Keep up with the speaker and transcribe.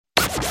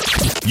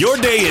Your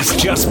day has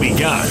just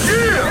begun.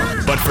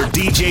 Yeah! But for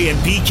DJ and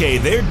PK,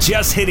 they're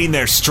just hitting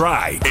their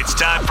stride. It's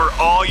time for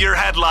all your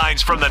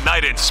headlines from the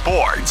night in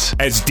sports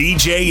as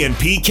DJ and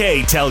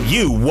PK tell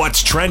you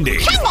what's trending.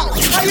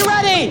 Are you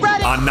ready?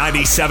 On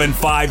 97.5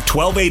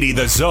 1280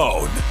 The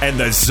Zone and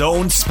The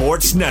Zone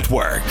Sports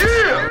Network.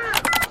 Yeah!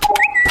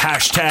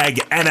 Hashtag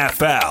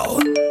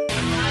NFL.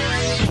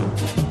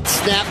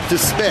 Snap to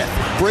Smith,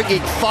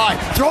 bringing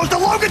 5, throws to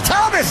Logan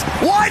Thomas,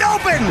 wide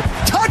open,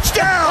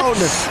 touchdown,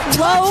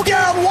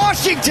 touchdown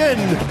Washington.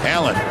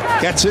 Allen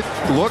gets it,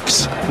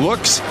 looks,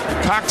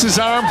 cocks his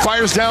arm,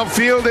 fires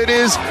downfield, it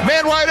is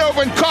man wide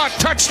open, caught,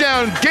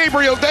 touchdown,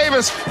 Gabriel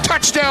Davis,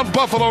 touchdown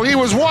Buffalo, he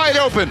was wide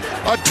open,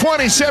 a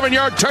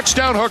 27-yard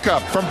touchdown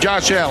hookup from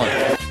Josh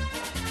Allen.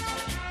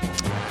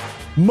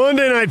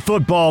 Monday Night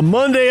Football,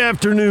 Monday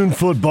afternoon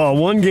football.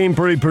 One game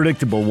pretty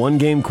predictable, one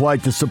game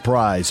quite the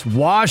surprise.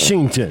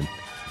 Washington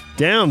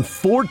down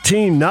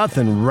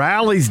 14-0,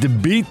 rallies to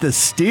beat the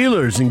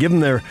Steelers and give them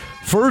their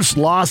first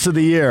loss of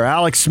the year.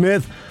 Alex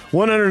Smith,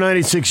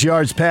 196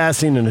 yards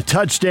passing and a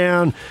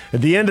touchdown.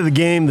 At the end of the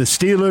game, the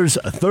Steelers,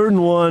 a 3rd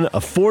and 1, a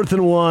 4th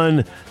and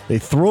 1. They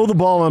throw the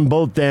ball on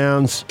both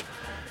downs.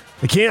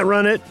 They can't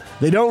run it,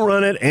 they don't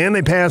run it, and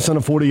they pass on a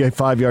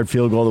 45-yard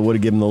field goal that would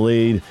have given the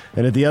lead.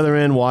 And at the other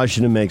end,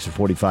 Washington makes a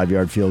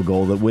 45-yard field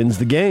goal that wins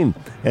the game.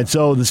 And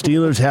so the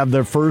Steelers have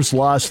their first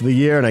loss of the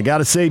year. And I got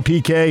to say,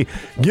 PK,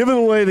 given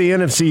the way the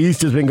NFC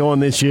East has been going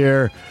this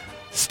year,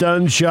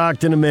 stunned,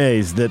 shocked, and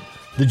amazed that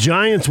the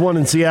Giants won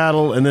in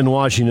Seattle and then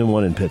Washington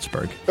won in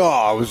Pittsburgh.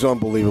 Oh, it was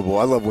unbelievable.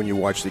 I love when you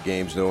watch the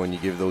games, though, and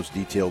you give those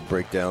detailed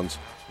breakdowns.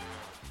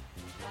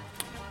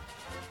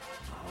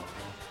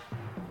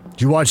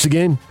 Did you watch the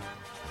game?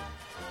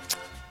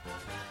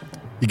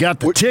 You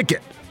got the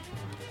ticket.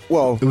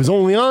 Well, it was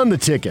only on the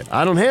ticket.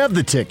 I don't have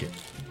the ticket.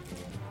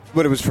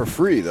 But it was for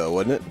free, though,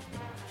 wasn't it?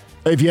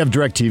 If you have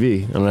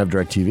DirecTV. I don't have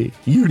DirecTV.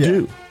 You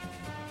do.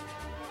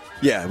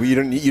 Yeah, but you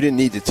didn't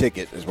need the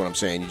ticket, is what I'm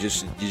saying. You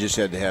just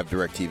had to have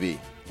DirecTV.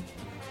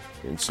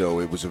 And so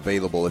it was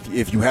available.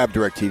 If you have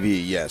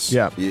DirecTV, yes.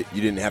 Yeah. You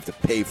didn't have to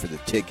pay for the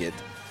ticket.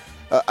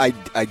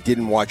 I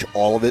didn't watch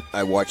all of it.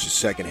 I watched the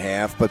second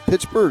half. But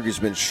Pittsburgh has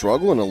been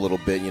struggling a little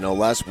bit. You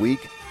know,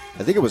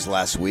 I think it was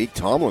last week,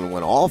 Tomlin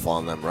went off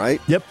on them, right?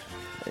 Yep.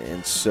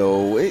 And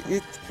so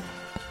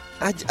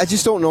I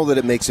just don't know that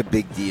it makes a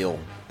big deal.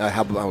 That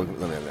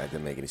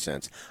didn't make any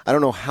sense. I don't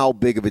know how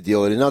big of a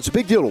deal it is. Now, it's a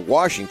big deal to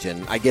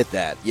Washington. I get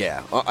that.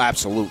 Yeah,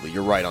 absolutely.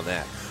 You're right on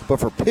that. But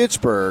for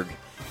Pittsburgh,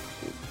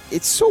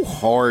 it's so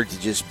hard to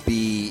just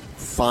be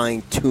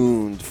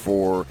fine-tuned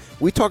for –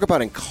 we talk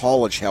about in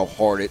college how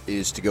hard it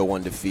is to go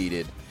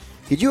undefeated.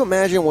 Could you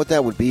imagine what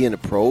that would be in the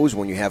pros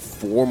when you have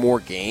 4 more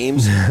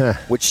games,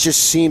 which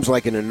just seems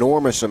like an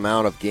enormous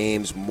amount of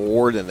games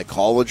more than the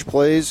college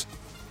plays?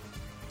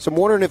 So I'm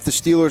wondering if the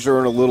Steelers are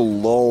in a little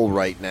lull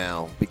right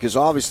now because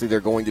obviously they're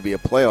going to be a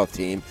playoff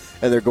team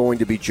and they're going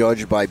to be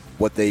judged by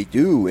what they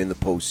do in the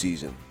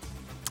postseason.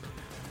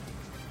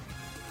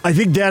 I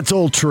think that's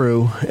all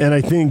true, and I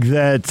think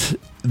that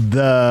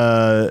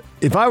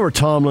if I were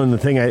Tomlin, the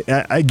thing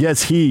I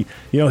guess he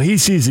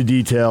sees the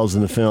details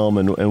in the film,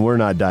 and we're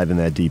not diving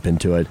that deep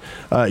into it.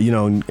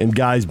 And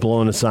guys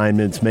blowing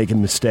assignments,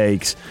 making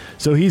mistakes,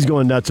 so he's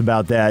going nuts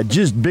about that.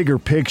 Just bigger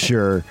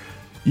picture,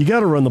 you got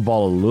to run the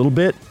ball a little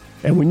bit,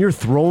 and when you're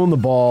throwing the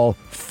ball,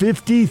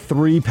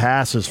 53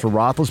 passes for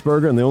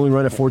Roethlisberger, and they only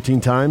run it 14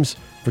 times.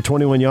 For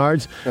 21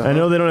 yards. Uh-huh. I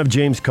know they don't have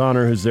James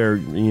Conner, who's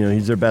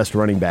he's their best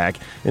running back.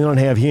 They don't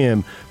have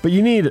him, but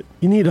you need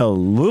a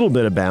little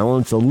bit of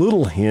balance, a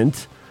little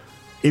hint,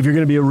 if you're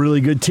going to be a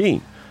really good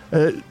team.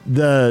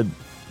 The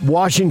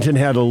Washington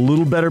had a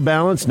little better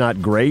balance,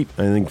 not great.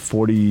 I think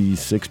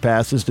 46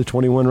 passes to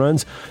 21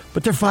 runs,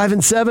 but they're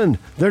 5-7.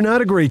 They're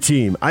not a great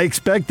team. I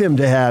expect them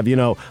to have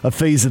a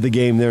phase of the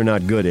game they're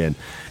not good in,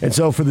 and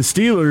so for the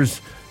Steelers,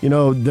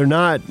 they're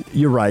not.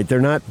 You're right. They're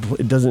not.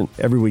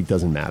 Every week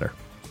doesn't matter.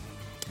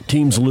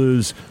 Teams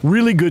lose,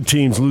 really good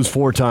teams lose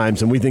 4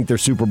 times, and we think they're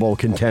Super Bowl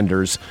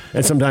contenders,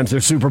 and sometimes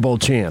they're Super Bowl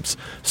champs.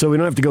 So we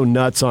don't have to go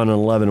nuts on an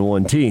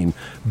 11-1 team,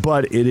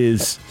 but it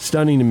is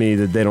stunning to me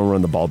that they don't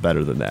run the ball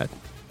better than that.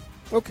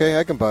 Okay,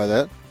 I can buy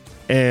that.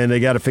 And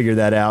they got to figure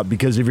that out,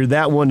 because if you're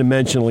that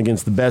one-dimensional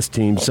against the best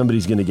team,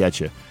 somebody's going to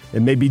get you.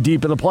 It may be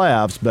deep in the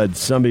playoffs, but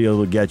somebody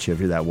will get you if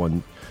you're that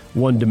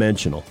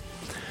one-dimensional.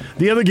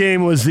 The other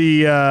game was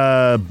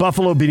the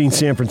Buffalo beating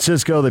San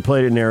Francisco. They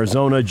played it in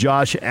Arizona.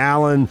 Josh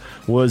Allen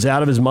was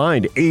out of his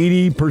mind.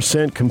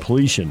 80%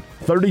 completion,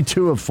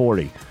 32 of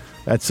 40.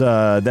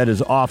 That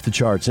is off the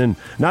charts. And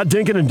not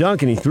dinking and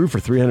dunking, he threw for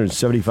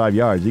 375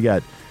 yards. He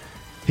got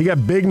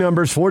big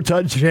numbers, 4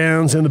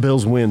 touchdowns, and the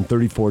Bills win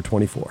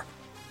 34-24.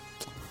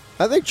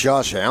 I think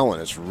Josh Allen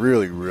has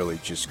really,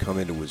 really just come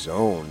into his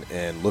own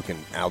and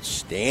looking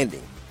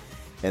outstanding.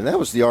 And that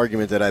was the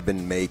argument that I've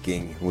been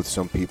making with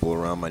some people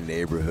around my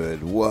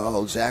neighborhood.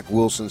 Well, Zach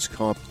Wilson's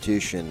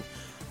competition.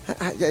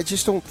 I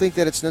just don't think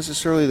that it's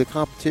necessarily the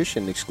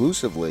competition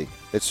exclusively.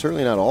 It's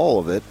certainly not all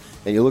of it.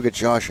 And you look at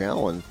Josh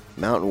Allen,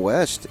 Mountain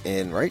West,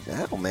 and right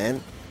now,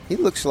 man, he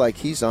looks like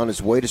he's on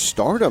his way to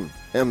stardom.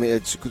 I mean,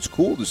 it's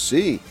cool to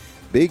see.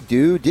 Big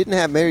dude, didn't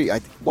have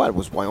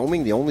was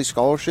Wyoming the only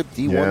scholarship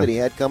D1 that he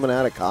had coming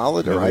out of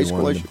college or high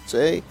school, I should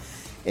say.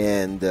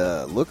 And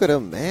look at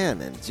him,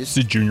 man, and just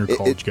he's a junior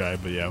college guy,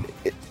 but yeah,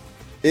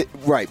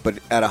 right. But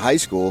at a high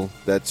school,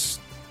 I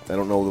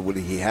don't know that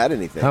he had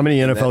anything. How many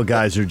NFL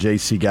guys are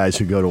JC guys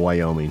who go to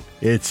Wyoming?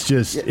 It's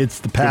just it's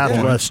the path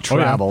less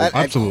traveled.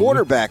 At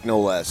quarterback, no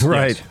less.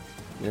 Right.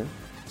 Yes. Yeah.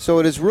 So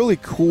it is really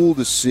cool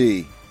to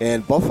see,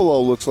 and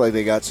Buffalo looks like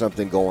they got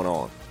something going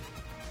on.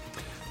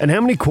 And how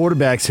many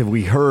quarterbacks have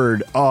we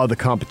heard, the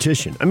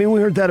competition? I mean,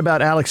 we heard that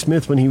about Alex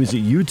Smith when he was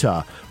at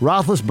Utah.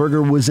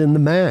 Roethlisberger was in the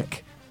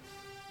MAC.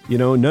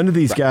 None of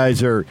these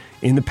guys are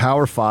in the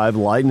Power 5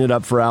 lighting it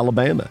up for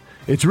Alabama.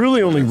 It's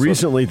really only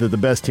recently that the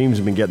best teams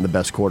have been getting the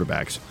best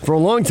quarterbacks. For a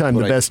long time,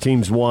 the best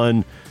teams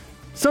won,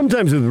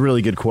 sometimes with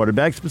really good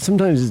quarterbacks, but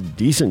sometimes it's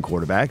decent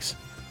quarterbacks.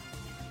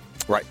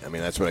 Right. I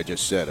mean, that's what I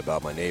just said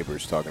about my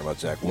neighbors talking about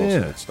Zach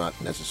Wilson. Yeah. It's not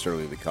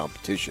necessarily the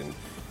competition.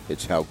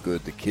 It's how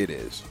good the kid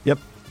is. Yep.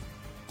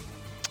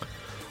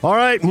 All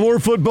right, more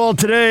football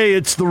today.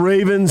 It's the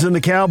Ravens and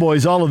the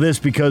Cowboys. All of this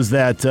because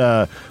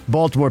that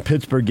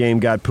Baltimore-Pittsburgh game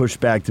got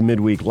pushed back to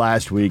midweek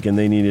last week, and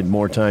they needed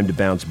more time to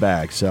bounce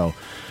back. So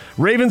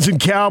Ravens and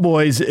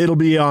Cowboys, it'll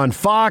be on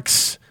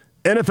Fox,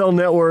 NFL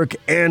Network,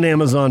 and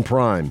Amazon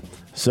Prime.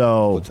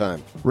 So what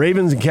time?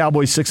 Ravens and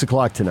Cowboys, 6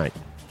 o'clock tonight.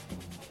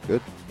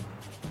 Good.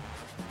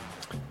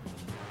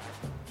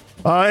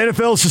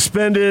 NFL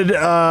suspended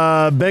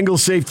Bengals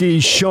safety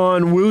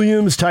Sean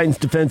Williams, Titans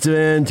defensive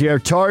end T.R.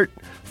 Tart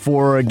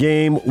for a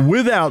game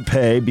without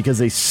pay because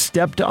they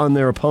stepped on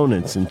their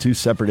opponents in two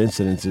separate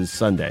incidences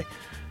Sunday.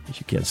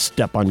 You can't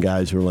step on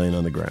guys who are laying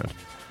on the ground.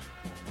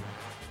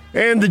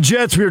 And the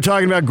Jets, we were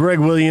talking about Greg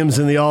Williams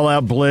and the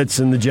all-out blitz,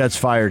 and the Jets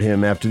fired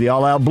him after the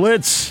all-out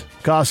blitz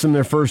cost them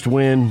their first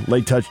win,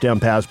 late touchdown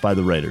pass by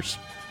the Raiders.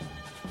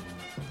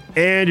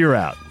 And you're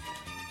out.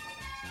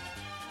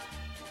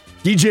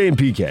 DJ and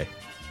PK.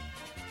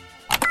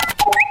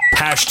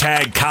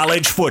 Hashtag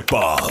college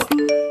football.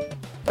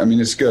 I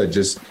mean, it's good.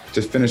 Just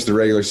to finish the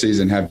regular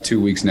season, have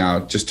 2 weeks now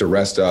just to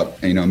rest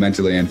up,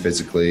 mentally and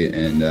physically.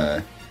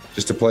 And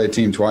just to play a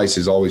team twice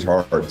is always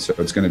hard. So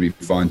it's going to be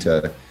fun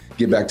to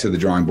get back to the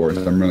drawing board.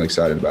 I'm really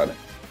excited about it.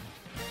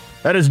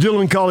 That is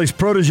Dylan Colley's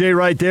protege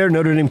right there,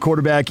 Notre Dame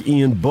quarterback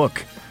Ian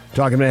Book,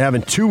 talking about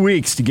having 2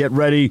 weeks to get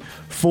ready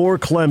for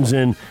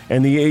Clemson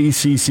and the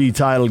ACC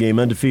title game.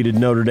 Undefeated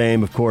Notre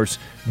Dame, of course,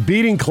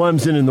 beating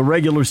Clemson in the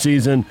regular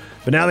season,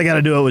 but now they got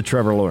to do it with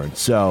Trevor Lawrence.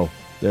 So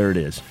there it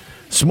is.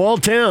 Small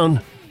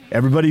town.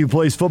 Everybody who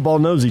plays football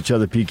knows each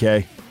other,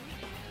 PK.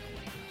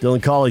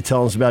 Dylan Colley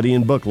telling us about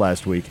Ian Book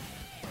last week.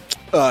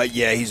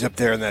 Yeah, he's up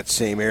there in that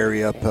same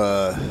area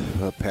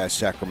up past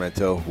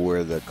Sacramento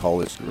where the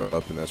Colleys grew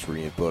up, and that's where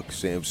Ian Book,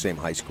 same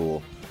high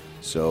school.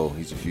 So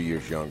he's a few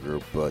years younger,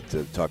 but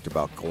talked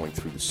about going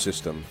through the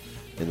system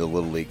in the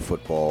Little League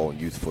football and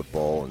youth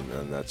football,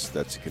 and that's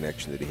a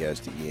connection that he has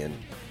to Ian.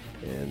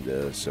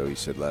 And so he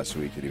said last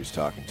week that he was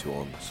talking to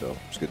him, so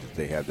it's good that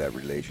they have that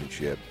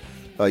relationship.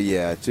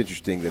 Yeah, it's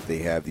interesting that they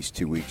have these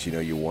 2 weeks.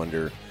 You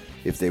wonder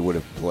if they would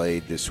have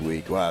played this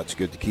week. Wow, it's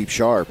good to keep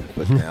sharp,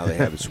 but now they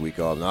have this week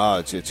off. No,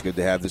 it's good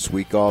to have this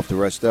week off to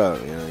rest up.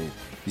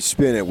 You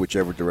spin it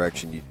whichever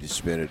direction you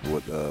spin it,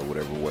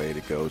 whatever way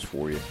it goes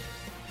for you.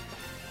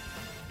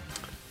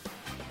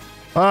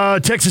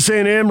 Texas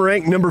A&M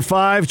ranked number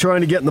 5,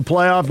 trying to get in the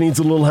playoff, needs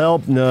a little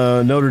help.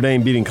 Notre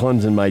Dame beating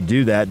Clemson might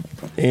do that.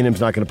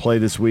 A&M's not going to play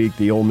this week.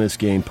 The Ole Miss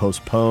game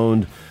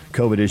postponed.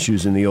 COVID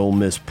issues in the Ole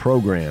Miss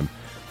program.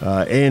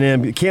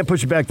 A&M can't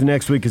push it back to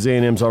next week because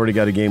A&M's already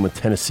got a game with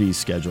Tennessee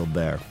scheduled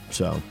there.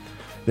 So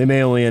they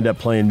may only end up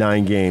playing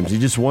 9 games. You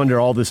just wonder,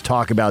 all this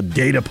talk about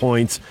data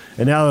points,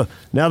 and now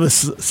the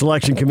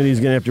selection committee is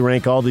going to have to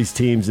rank all these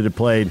teams that have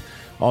played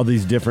all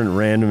these different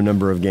random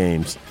number of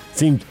games.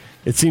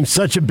 It seems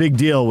such a big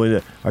deal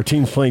when our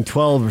team's playing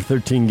 12 or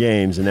 13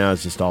 games, and now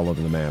it's just all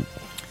over the map.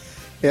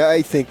 Yeah,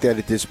 I think that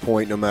at this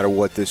point, no matter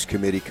what this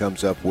committee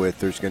comes up with,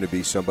 there's going to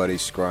be somebody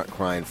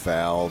crying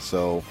foul.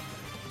 So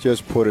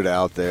just put it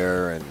out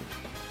there and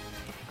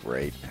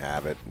great,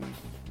 have it, and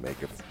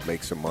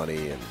make some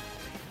money and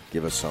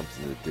give us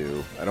something to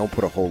do. I don't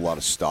put a whole lot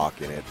of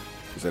stock in it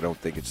because I don't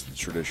think it's the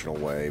traditional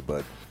way,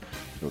 but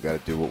we've got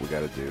to do what we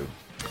got to do.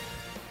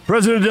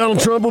 President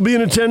Donald Trump will be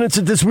in attendance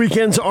at this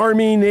weekend's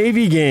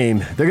Army-Navy game.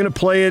 They're going to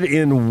play it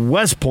in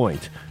West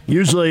Point.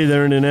 Usually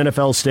they're in an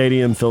NFL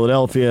stadium,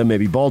 Philadelphia,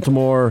 maybe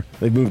Baltimore.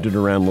 They've moved it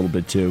around a little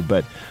bit too,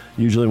 but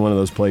usually one of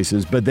those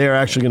places. But they're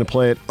actually going to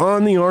play it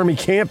on the Army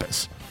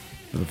campus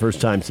for the first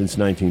time since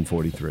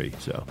 1943.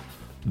 So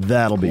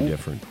that'll be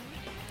different.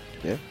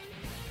 Yeah.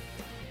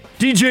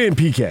 DJ and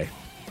PK.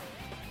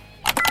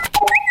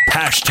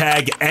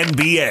 Hashtag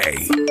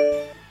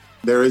NBA.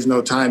 There is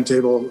no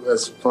timetable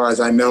as far as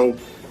I know,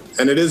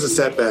 and it is a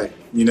setback.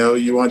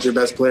 You want your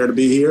best player to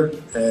be here,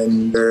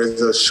 and there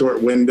is a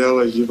short window,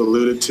 as you've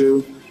alluded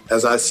to.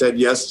 As I said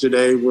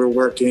yesterday, we're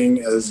working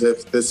as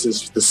if this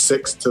is the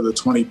 6th to the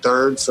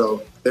 23rd,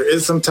 so there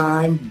is some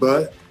time,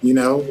 but,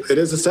 it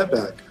is a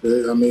setback.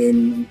 I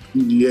mean,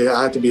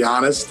 I have to be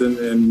honest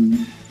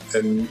and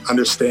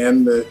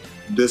understand that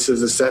this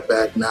is a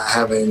setback, not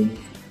having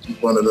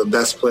one of the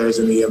best players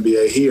in the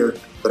NBA here.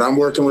 But I'm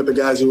working with the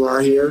guys who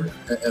are here,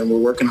 and we're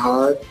working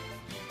hard.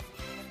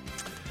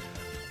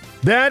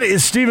 That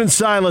is Stephen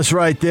Silas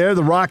right there,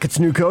 the Rockets'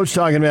 new coach,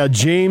 talking about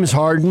James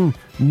Harden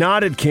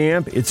not at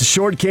camp. It's a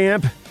short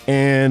camp,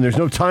 and there's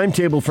no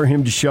timetable for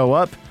him to show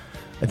up.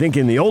 I think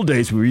in the old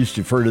days we used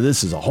to refer to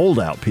this as a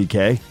holdout,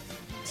 PK.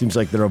 Seems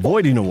like they're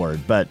avoiding a word,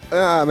 but...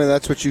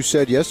 that's what you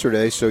said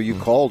yesterday, so you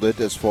called it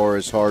as far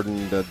as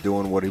Harden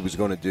doing what he was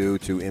going to do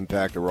to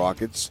impact the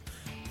Rockets,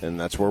 and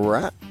that's where we're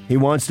at. He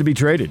wants to be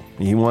traded.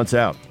 He wants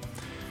out.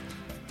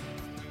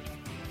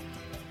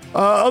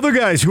 Other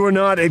guys who are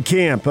not at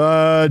camp,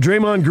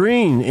 Draymond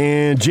Green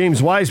and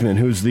James Wiseman,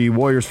 who's the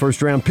Warriors'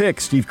 first-round pick.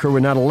 Steve Kerr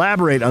would not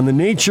elaborate on the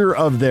nature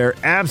of their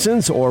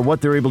absence or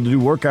what they're able to do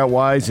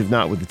workout-wise, if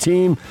not with the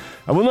team.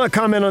 I will not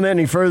comment on that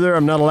any further.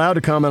 I'm not allowed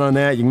to comment on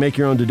that. You can make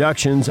your own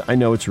deductions. I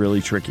know it's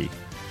really tricky.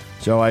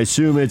 So I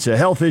assume it's a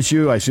health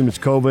issue. I assume it's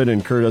COVID,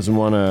 and Kerr doesn't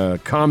want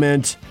to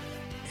comment.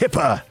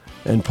 HIPAA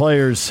and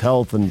players'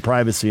 health and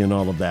privacy and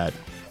all of that.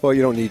 Well,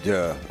 you don't need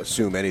to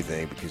assume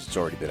anything because it's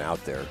already been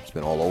out there. It's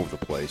been all over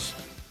the place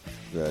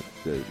that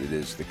it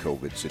is the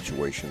COVID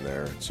situation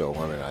there. So,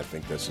 I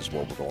think this is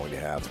what we're going to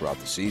have throughout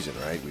the season,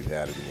 right? We've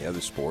had it in the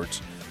other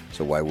sports,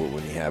 so why wouldn't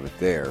we have it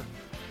there?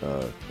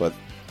 But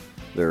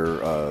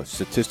they're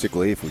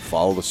statistically, if we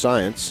follow the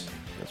science,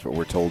 that's what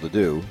we're told to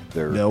do.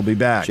 They'll be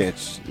back.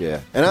 Yeah.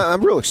 And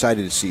I'm real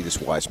excited to see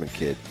this Wiseman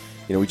kid.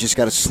 We just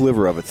got a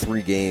sliver of it,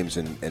 3 games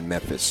in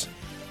Memphis.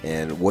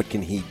 And what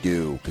can he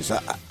do? Because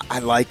I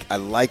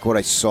like what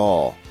I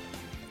saw,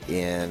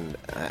 and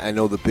I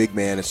know the big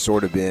man has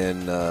sort of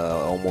been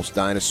almost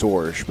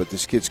dinosaurish, but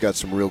this kid's got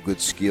some real good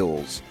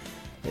skills,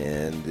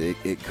 and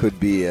it could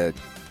be a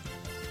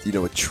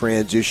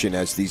transition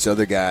as these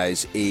other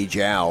guys age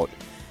out.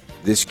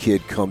 This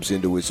kid comes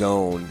into his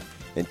own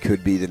and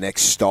could be the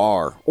next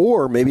star,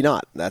 or maybe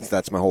not.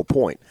 That's my whole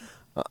point.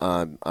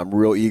 I'm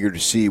real eager to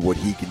see what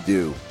he can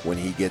do when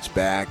he gets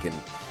back and.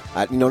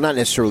 Not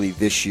necessarily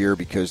this year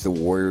because the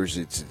Warriors,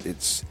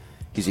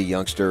 he's a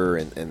youngster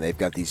and they've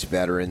got these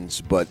veterans,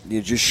 but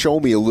just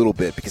show me a little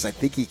bit because I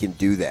think he can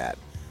do that.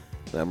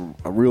 I'm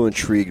real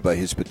intrigued by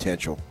his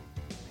potential.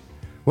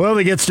 Well,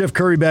 they get Steph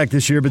Curry back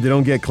this year, but they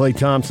don't get Klay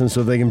Thompson,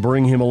 so if they can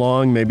bring him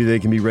along, maybe they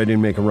can be ready to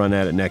make a run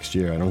at it next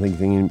year. I don't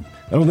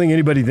think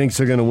anybody thinks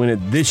they're going to win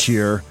it this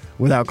year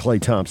without Klay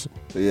Thompson.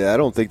 Yeah, I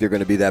don't think they're going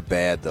to be that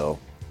bad, though.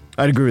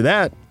 I'd agree with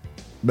that,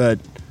 but...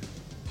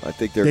 I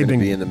think they're going to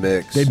be in the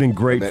mix. They've been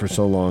great for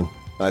so long.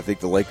 I think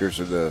the Lakers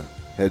are the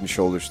head and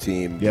shoulders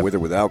team with or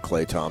without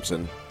Klay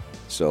Thompson.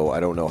 So I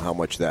don't know how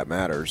much that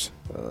matters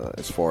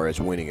as far as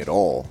winning it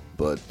all.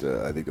 But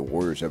I think the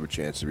Warriors have a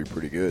chance to be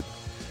pretty good.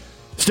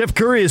 Steph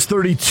Curry is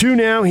 32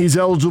 now. He's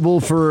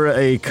eligible for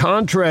a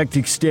contract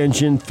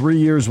extension, 3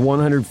 years,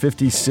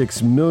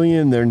 $156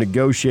 million. They're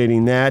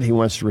negotiating that. He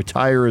wants to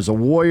retire as a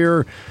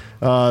Warrior.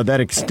 That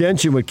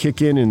extension would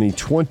kick in the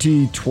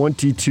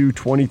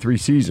 2022-23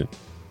 season.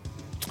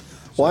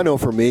 Well, I know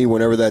for me,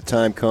 whenever that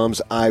time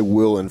comes, I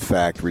will, in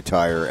fact,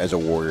 retire as a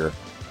Warrior.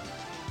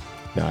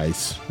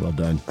 Nice. Well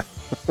done.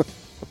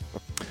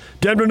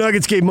 Denver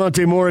Nuggets gave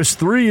Monte Morris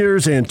 3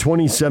 years and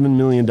 $27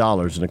 million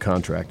in a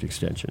contract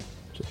extension.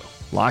 So,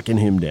 locking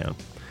him down.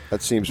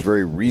 That seems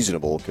very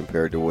reasonable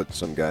compared to what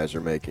some guys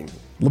are making.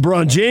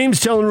 LeBron James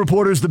telling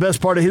reporters the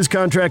best part of his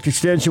contract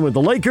extension with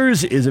the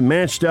Lakers is it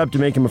matched up to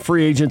make him a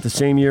free agent the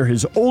same year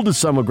his oldest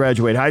son will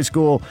graduate high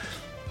school.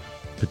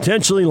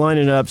 Potentially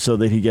lining up so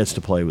that he gets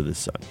to play with his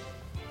son.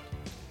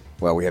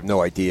 Well, we have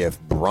no idea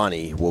if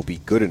Bronny will be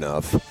good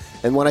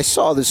enough. And when I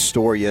saw this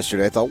story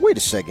yesterday, I thought, wait a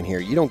second here.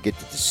 You don't get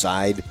to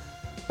decide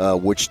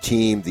which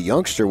team the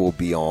youngster will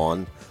be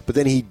on. But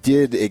then he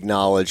did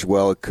acknowledge,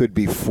 well, it could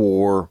be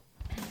for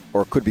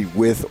or it could be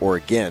with or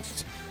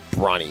against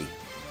Bronny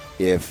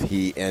if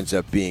he ends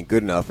up being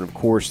good enough. And, of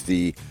course,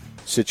 the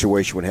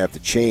situation would have to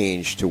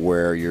change to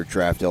where you're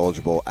draft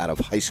eligible out of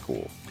high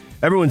school.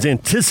 Everyone's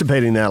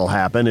anticipating that'll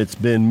happen. It's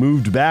been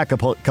moved back a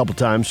couple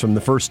times from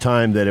the first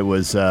time that it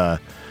was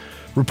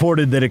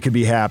reported that it could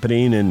be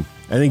happening. And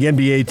I think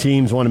NBA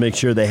teams want to make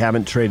sure they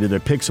haven't traded their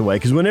picks away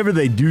because whenever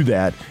they do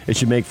that, it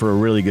should make for a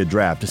really good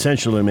draft.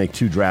 Essentially, they make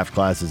 2 draft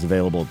classes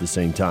available at the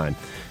same time.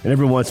 And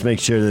everyone wants to make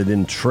sure they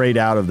didn't trade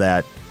out of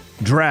that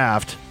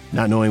draft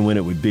not knowing when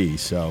it would be.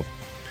 So,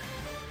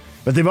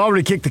 but they've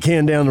already kicked the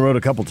can down the road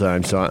a couple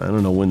times, so I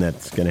don't know when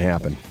that's going to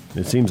happen.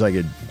 It seems like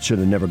it should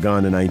have never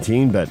gone to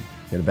 19, but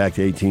get it back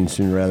to 18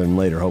 sooner rather than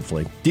later,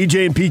 hopefully.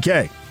 DJ and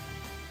PK.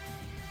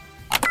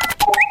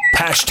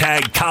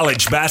 Hashtag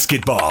college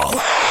basketball.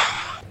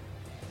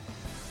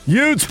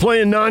 Utes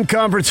playing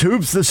non-conference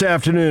hoops this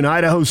afternoon.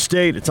 Idaho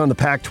State. It's on the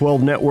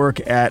Pac-12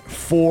 network at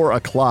 4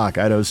 o'clock.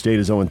 Idaho State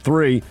is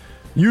 0-3.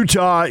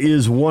 Utah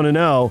is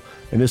 1-0.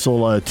 And this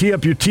will tee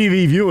up your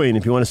TV viewing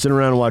if you want to sit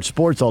around and watch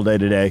sports all day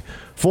today.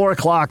 4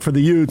 o'clock for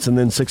the Utes and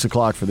then 6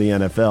 o'clock for the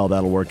NFL.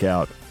 That'll work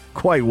out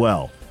quite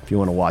well if you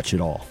want to watch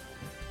it all.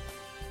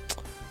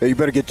 You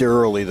better get there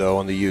early, though,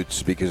 on the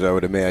Utes, because I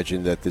would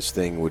imagine that this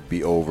thing would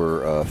be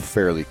over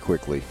fairly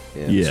quickly.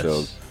 And yes.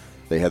 So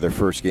they had their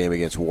first game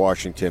against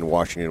Washington.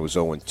 Washington was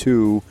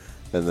 0-2.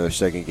 Then their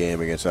second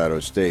game against Idaho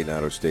State, and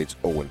Idaho State's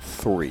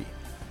 0-3.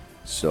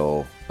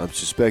 So I'm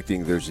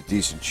suspecting there's a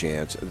decent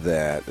chance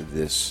that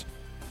this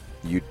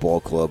Ute ball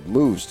club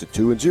moves to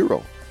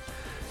 2-0.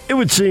 It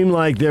would seem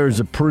like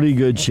there's a pretty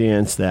good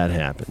chance that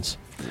happens.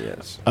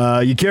 Yes.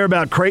 You care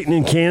about Creighton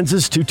and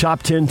Kansas, 2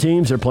 top 10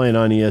 teams. They're playing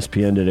on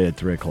ESPN today at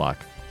 3 o'clock.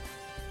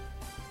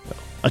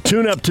 A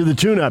tune-up to the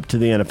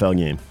NFL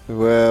game.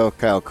 Well,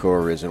 Kyle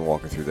Korver isn't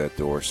walking through that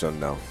door, so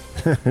no.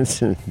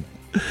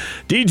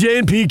 DJ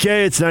and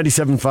PK, it's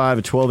 97.5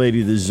 at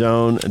 1280 The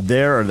Zone.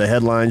 There are the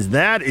headlines.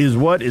 That is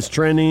what is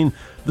trending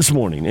this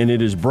morning, and it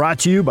is brought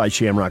to you by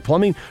Shamrock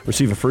Plumbing.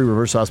 Receive a free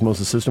reverse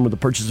osmosis system with the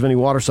purchase of any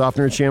water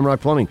softener at Shamrock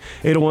Plumbing.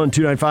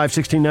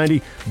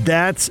 801-295-1690.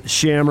 That's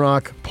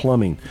Shamrock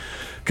Plumbing.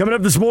 Coming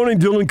up this morning,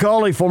 Dylan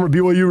Cawley, former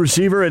BYU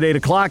receiver, at 8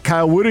 o'clock.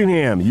 Kyle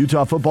Whittingham,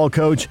 Utah football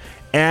coach,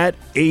 at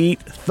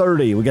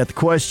 8:30. We got the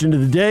question of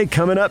the day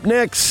coming up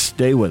next.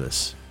 Stay with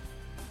us.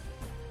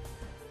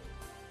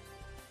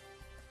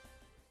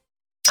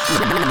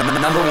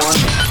 Number one.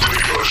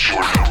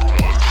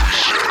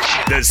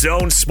 The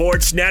Zone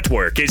Sports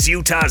Network is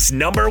Utah's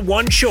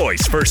 #1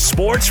 choice for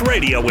sports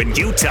radio in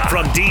Utah.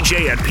 From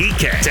DJ and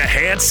PK to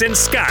Hanson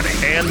Scotty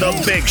and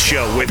The Big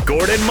Show with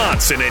Gordon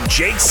Monson and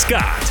Jake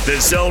Scott. The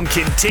Zone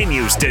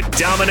continues to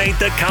dominate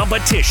the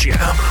competition.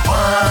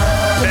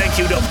 Thank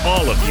you to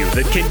all of you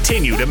that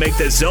continue to make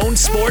the Zone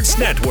Sports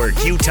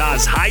Network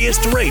Utah's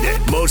highest rated,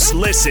 most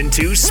listened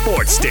to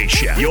sports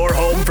station. Your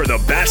home for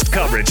the best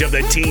coverage of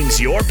the teams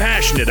you're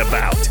passionate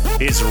about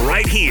is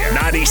right here.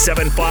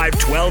 97.5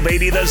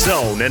 1280 The Zone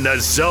and the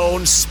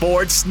Zone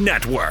Sports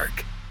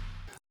Network.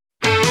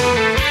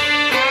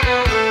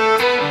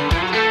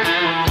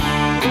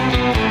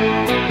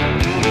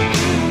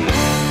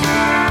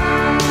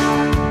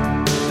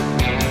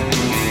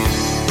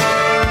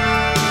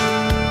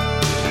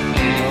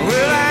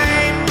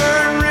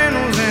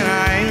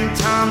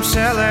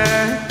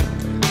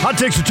 Hot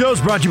Takes or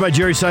Toast brought to you by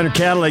Jerry Seiner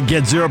Cadillac.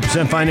 Get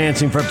 0%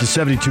 financing for up to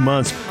 72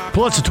 months,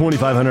 plus a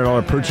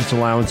 $2,500 purchase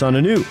allowance on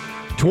a new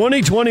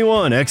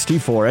 2021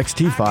 XT4,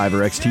 XT5,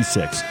 or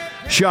XT6.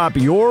 Shop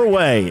your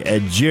way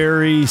at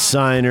Jerry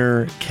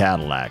Seiner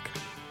Cadillac.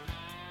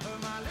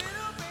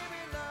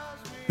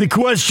 The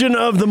question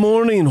of the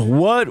morning,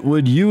 what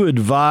would you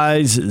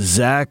advise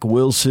Zach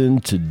Wilson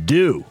to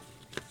do?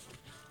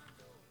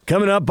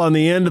 Coming up on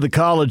the end of the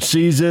college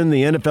season,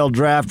 the NFL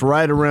draft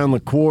right around the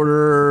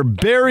corner.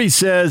 Barry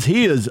says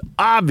he is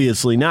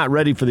obviously not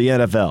ready for the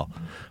NFL.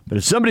 But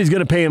if somebody's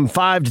going to pay him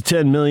 $5 to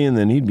 $10 million,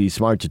 then he'd be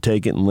smart to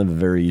take it and live a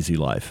very easy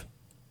life.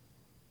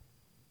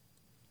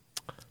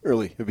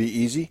 Really? It'd be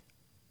easy?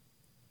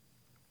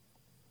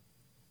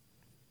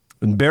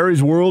 In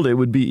Barry's world, it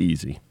would be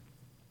easy.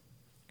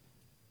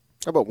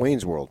 How about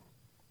Wayne's world?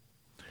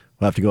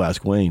 We'll have to go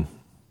ask Wayne.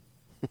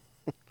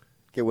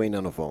 Get Wayne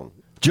on the phone.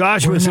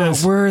 Joshua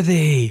says, not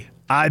worthy.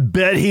 I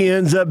bet he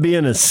ends up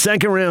being a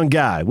second-round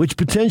guy, which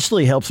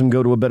potentially helps him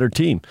go to a better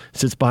team.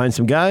 Sits behind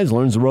some guys,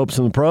 learns the ropes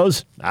in the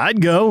pros. I'd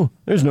go.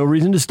 There's no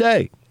reason to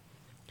stay.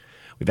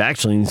 We've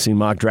actually seen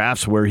mock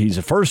drafts where he's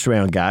a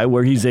first-round guy,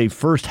 where he's a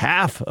first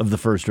half of the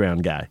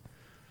first-round guy.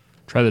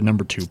 Try the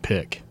number 2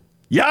 pick.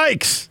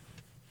 Yikes!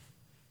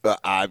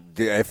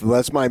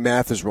 Unless my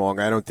math is wrong,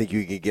 I don't think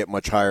you can get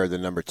much higher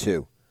than number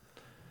 2.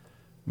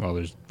 Well,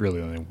 there's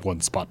really only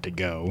one spot to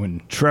go.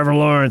 And Trevor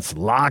Lawrence,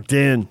 locked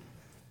in.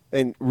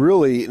 And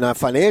really, not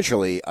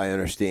financially, I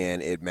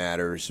understand it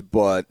matters,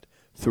 but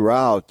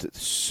throughout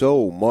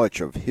so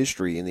much of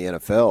history in the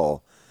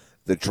NFL,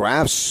 the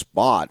draft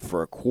spot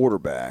for a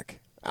quarterback,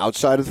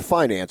 outside of the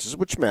finances,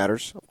 which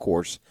matters, of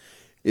course,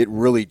 it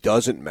really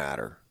doesn't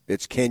matter.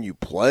 It's can you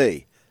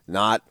play,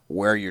 not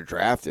where you're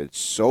drafted.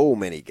 So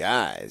many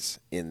guys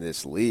in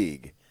this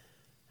league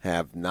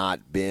have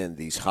not been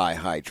these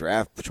high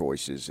draft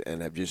choices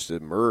and have just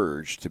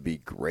emerged to be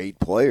great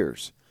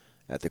players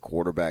at the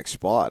quarterback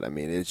spot. I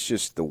mean, it's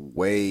just the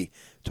way,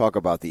 talk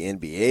about the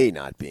NBA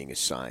not being a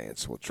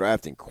science. Well,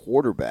 drafting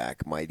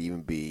quarterback might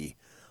even be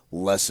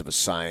less of a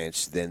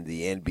science than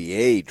the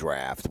NBA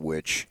draft,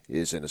 which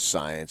isn't a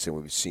science, and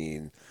we've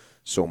seen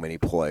so many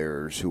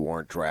players who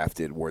aren't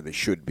drafted where they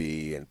should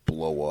be and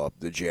blow up.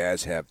 The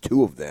Jazz have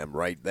 2 of them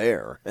right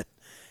there.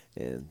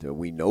 And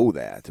we know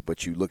that.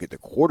 But you look at the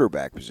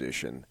quarterback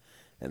position,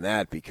 and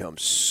that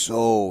becomes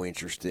so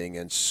interesting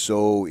and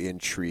so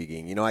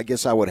intriguing. You know, I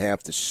guess I would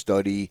have to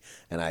study,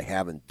 and I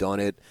haven't done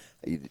it.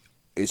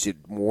 Is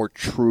it more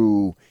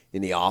true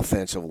in the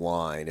offensive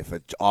line? If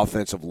an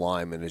offensive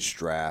lineman is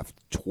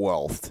drafted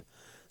 12th,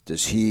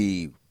 does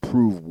he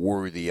prove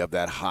worthy of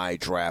that high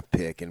draft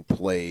pick and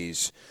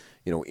plays,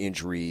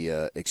 injury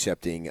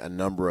accepting a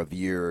number of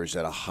years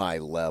at a high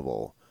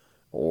level?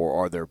 Or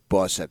are there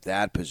busts at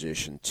that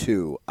position,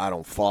 too? I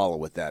don't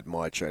follow it that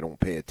much. I don't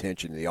pay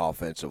attention to the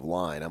offensive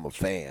line. I'm a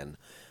fan,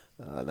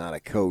 not a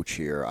coach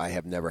here. I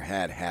have never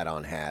had hat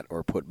on hat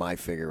or put my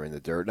finger in the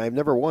dirt, and I've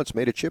never once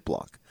made a chip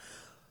block.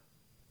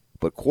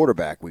 but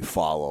quarterback we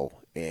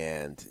follow,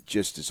 and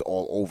just is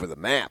all over the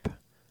map.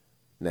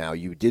 Now,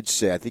 you did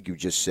say, I think you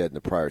just said in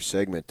the prior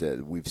segment,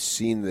 that we've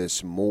seen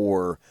this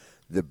more.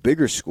 The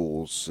bigger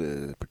schools,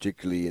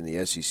 particularly in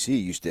the SEC,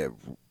 used to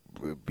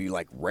be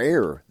like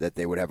rare that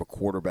they would have a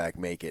quarterback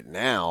make it.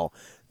 Now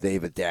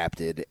they've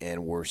adapted,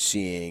 and we're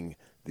seeing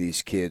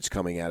these kids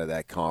coming out of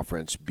that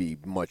conference be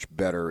much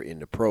better in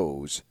the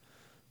pros.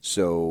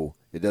 So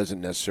it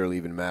doesn't necessarily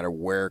even matter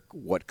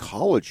what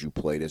college you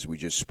played, as we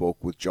just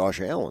spoke with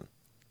Josh Allen.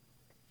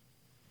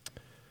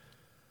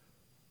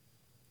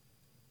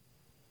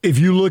 If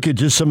you look at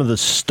just some of the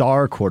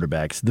star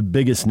quarterbacks, the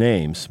biggest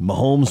names,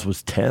 Mahomes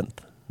was 10th.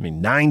 I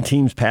mean, 9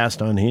 teams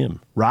passed on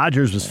him.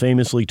 Rodgers was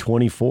famously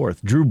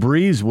 24th. Drew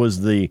Brees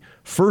was the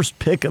first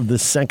pick of the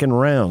second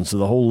round, so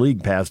the whole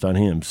league passed on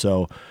him.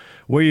 So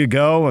where you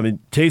go, I mean,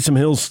 Taysom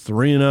Hill's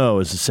 3-0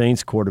 as the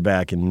Saints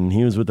quarterback, and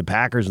he was with the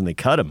Packers, and they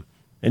cut him.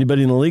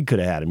 Anybody in the league could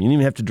have had him. You didn't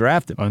even have to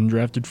draft him.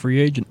 Undrafted free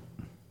agent.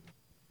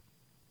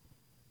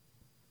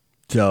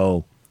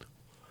 So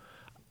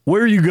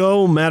where you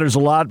go matters a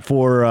lot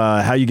for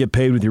how you get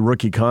paid with your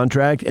rookie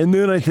contract. And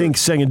then I think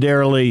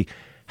secondarily,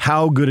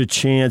 how good a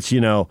chance,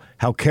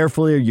 how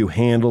carefully are you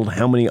handled?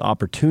 How many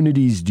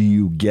opportunities do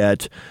you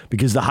get?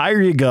 Because the higher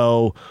you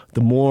go,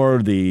 the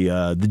more the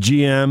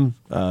GM,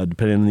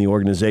 depending on the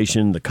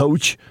organization, the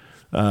coach,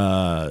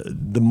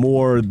 the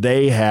more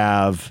they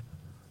have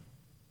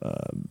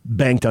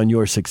banked on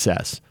your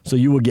success. So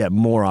you will get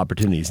more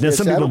opportunities. Now,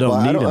 some people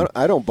don't need them.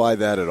 I don't buy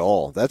that at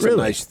all. That's really a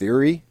nice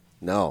theory.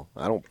 No,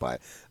 I don't buy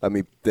it. I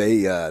mean,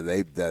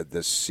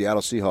 the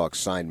Seattle Seahawks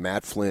signed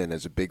Matt Flynn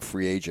as a big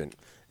free agent,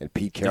 and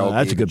Pete Carroll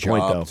gave a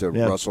job to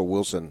Russell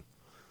Wilson.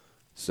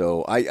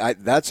 So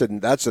that's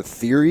a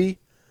theory,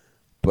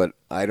 but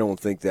I don't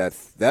think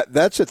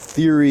that's a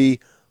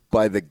theory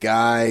by the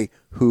guy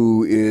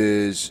who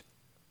is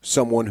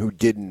someone who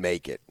didn't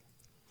make it.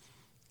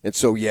 And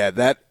so,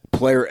 that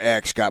player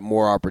X got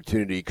more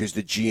opportunity because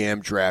the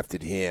GM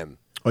drafted him.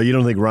 Oh, you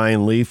don't think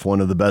Ryan Leaf, one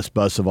of the best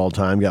busts of all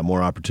time, got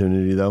more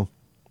opportunity, though?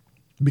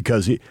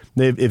 Because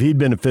if he'd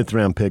been a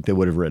fifth-round pick, they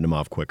would have written him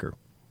off quicker.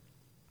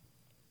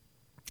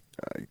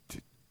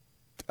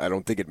 I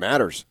don't think it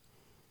matters.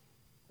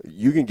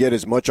 You can get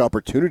as much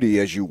opportunity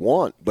as you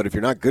want, but if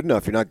you're not good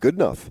enough, you're not good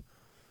enough.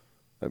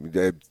 I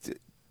mean,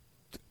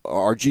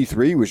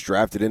 RG3 was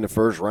drafted in the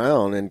first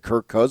round, and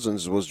Kirk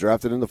Cousins was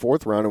drafted in the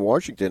fourth round in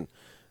Washington.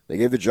 They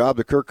gave the job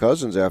to Kirk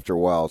Cousins after a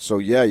while. So,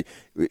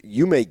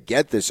 you may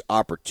get this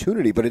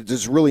opportunity, but it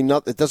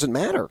doesn't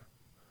matter.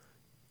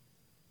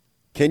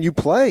 Can you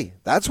play?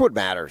 That's what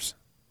matters.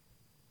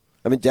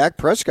 I mean, Dak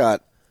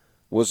Prescott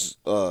was,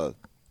 third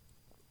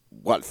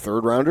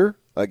rounder?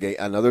 Okay,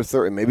 another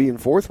third, maybe in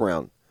fourth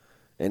round.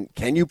 And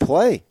can you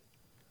play?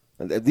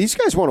 These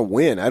guys want to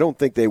win. I don't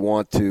think they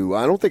want to.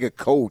 I don't think a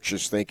coach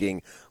is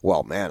thinking,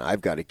 well, man,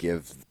 I've got to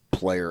give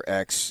player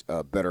X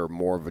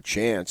more of a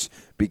chance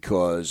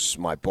because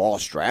my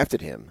boss drafted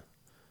him.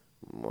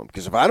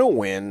 Because if I don't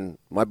win,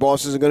 my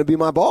boss isn't going to be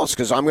my boss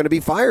because I'm going to be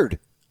fired.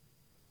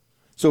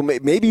 So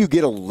maybe you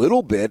get a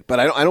little bit, but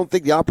I don't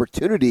think the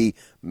opportunity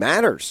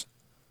matters.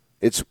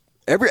 It's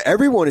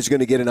everyone is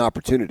going to get an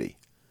opportunity.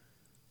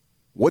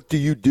 What do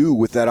you do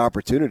with that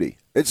opportunity?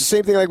 It's the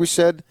same thing like we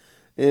said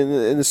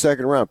in the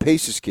second round.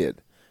 Pace's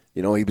kid.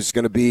 He was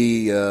going to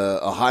be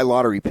a high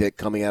lottery pick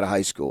coming out of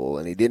high school,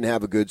 and he didn't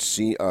have a good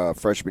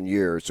freshman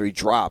year, so he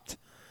dropped.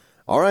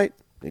 All right,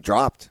 he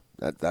dropped.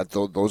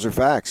 Those are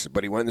facts.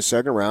 But he went in the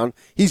second round.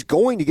 He's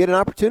going to get an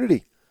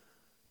opportunity.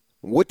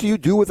 What do you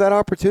do with that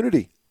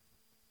opportunity?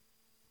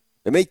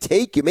 It may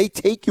take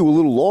you a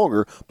little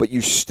longer, but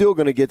you're still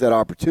going to get that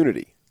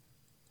opportunity.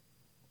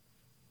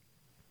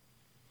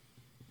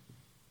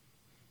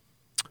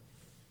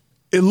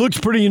 It looks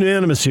pretty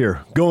unanimous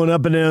here. Going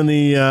up and down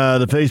the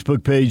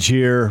Facebook page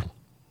here,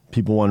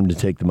 people want him to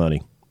take the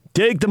money.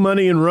 Take the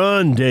money and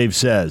run, Dave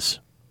says.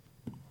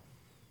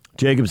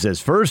 Jacob says,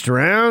 first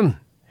round?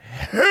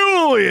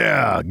 Hell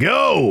yeah,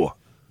 go.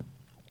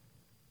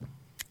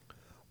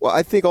 Well,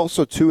 I think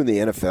also, too, in the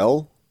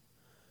NFL,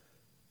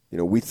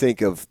 we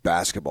think of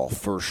basketball,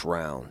 first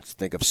round.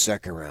 Think of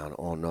second round.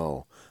 Oh,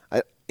 no.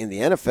 In the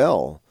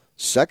NFL,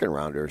 second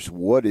rounders,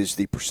 what is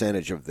the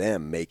percentage of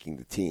them making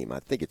the team? I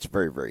think it's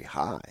very, very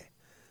high.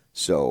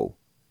 So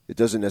it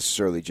doesn't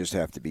necessarily just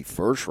have to be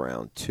first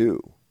round,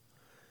 too.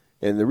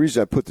 And the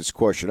reason I put this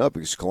question up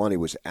is Kalani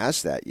was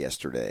asked that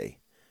yesterday.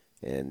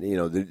 And,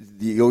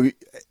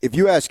 if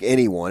you ask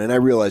anyone, and I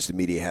realize the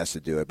media has to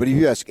do it, but if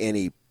you ask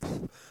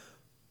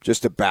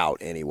just about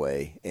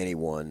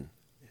anyone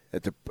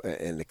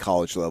in the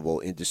college level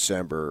in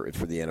December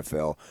for the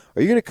NFL,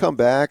 are you going to come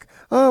back?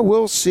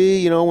 We'll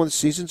see, when the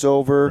season's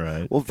over.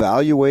 Right. We'll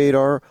evaluate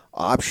our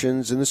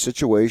options in the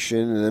situation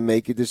and then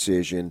make a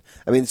decision.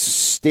 I mean, it's a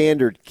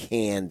standard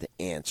canned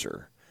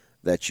answer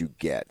that you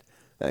get.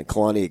 And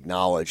Kalani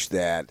acknowledged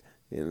that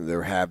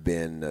there have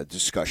been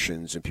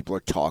discussions and people are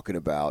talking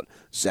about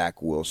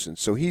Zach Wilson.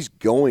 So he's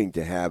going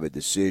to have a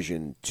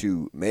decision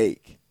to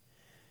make.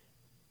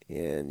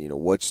 And,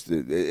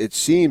 it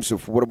seems, from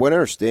what I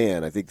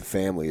understand, I think the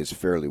family is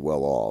fairly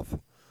well off.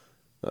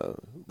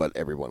 but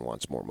everyone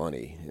wants more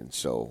money, and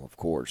so, of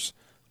course.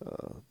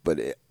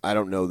 I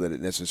don't know that it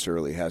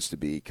necessarily has to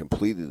be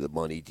completely the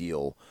money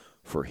deal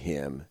for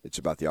him. It's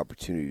about the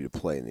opportunity to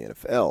play in the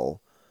NFL,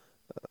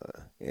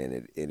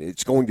 and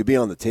it's going to be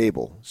on the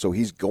table, so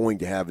he's going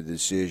to have a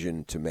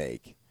decision to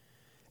make.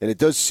 And it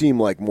does seem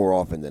like more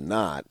often than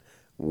not,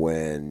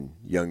 when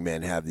young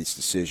men have this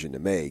decision to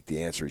make,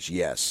 the answer is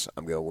yes,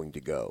 I'm going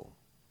to go.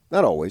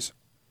 Not always.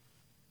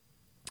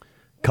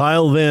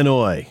 Kyle Van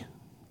Noy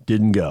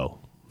didn't go.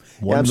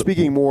 Yeah, I'm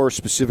speaking more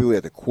specifically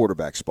at the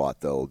quarterback spot,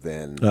 though,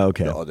 than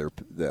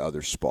the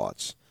other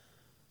spots.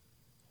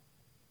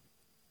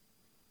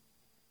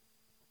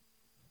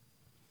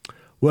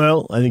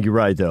 Well, I think you're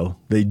right, though.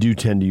 They do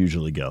tend to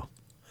usually go.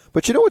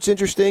 But you know what's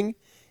interesting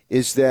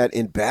is that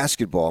in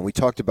basketball, and we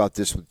talked about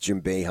this with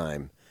Jim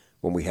Boeheim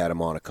when we had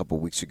him on a couple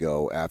weeks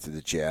ago after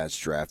the Jazz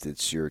drafted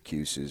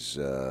Syracuse's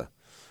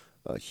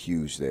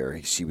Hughes there.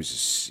 He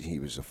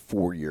was a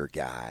 4-year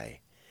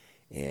guy,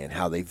 and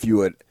how they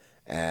view it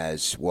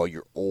as, well,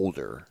 you're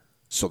older,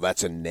 so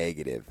that's a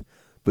negative.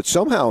 But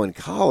somehow in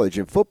college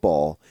and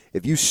football,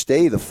 if you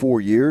stay the 4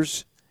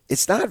 years,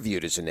 it's not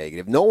viewed as a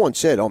negative. No one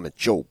said, oh, man,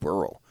 Joe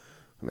Burrow,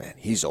 man,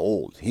 he's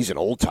old. He's an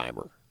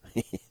old-timer.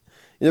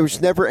 There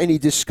was never any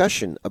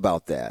discussion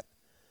about that.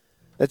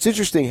 That's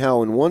interesting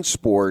how in one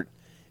sport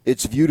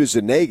it's viewed as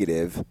a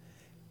negative,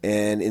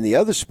 and in the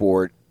other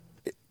sport,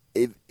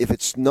 if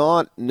it's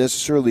not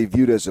necessarily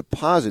viewed as a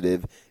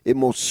positive, it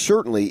most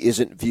certainly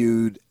isn't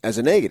viewed as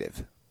a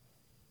negative.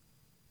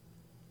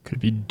 Could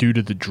it be due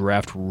to the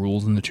draft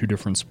rules in the two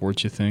different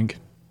sports, you think?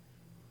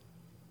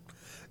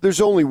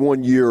 There's only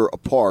 1 year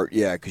apart,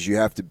 yeah, because you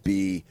have to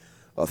be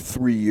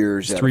 3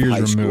 years out of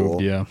high school.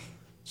 Removed, yeah.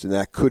 So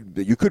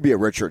you could be a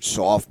redshirt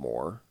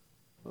sophomore.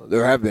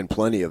 There have been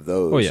plenty of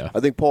those. Oh, yeah. I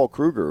think Paul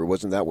Kruger,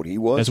 wasn't that what he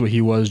was? That's what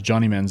he was.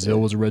 Johnny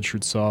Manziel was a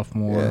redshirt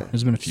sophomore. Yeah.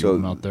 There's been a few of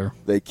them out there.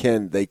 They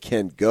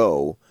can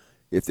go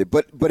if they,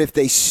 but if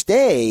they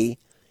stay,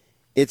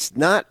 it's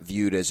not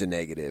viewed as a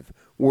negative.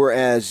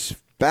 Whereas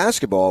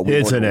basketball,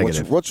 it's a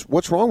negative.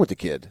 What's wrong with the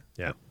kid?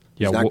 Yeah.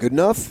 He's not good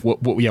enough.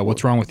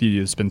 What's wrong with you?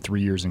 You spent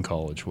 3 years in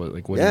college. What are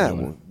you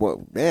doing?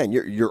 Well, man,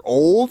 you're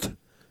old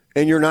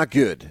and you're not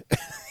good.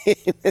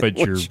 But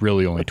you're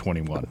really only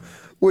 21.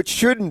 Which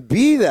shouldn't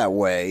be that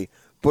way,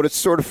 but it's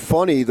sort of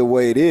funny the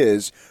way it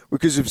is,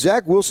 because if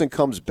Zach Wilson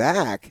comes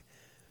back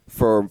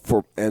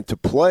and to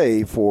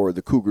play for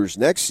the Cougars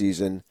next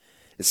season,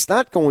 it's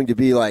not going to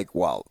be like,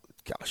 well,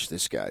 gosh,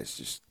 this guy's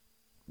just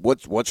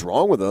what's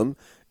wrong with him?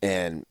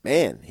 And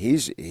man,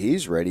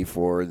 he's ready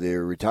for the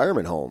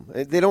retirement home.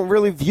 They don't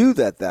really view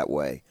that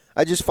way.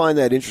 I just find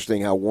that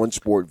interesting how one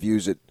sport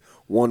views it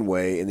one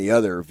way and the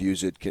other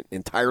views it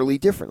entirely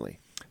differently.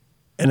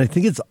 And I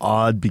think it's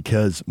odd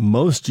because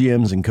most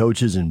GMs and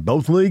coaches in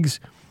both leagues,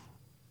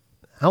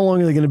 how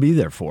long are they going to be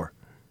there for?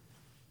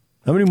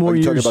 How many more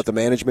years? Are you talking about the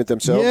management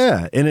themselves?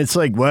 Yeah, and it's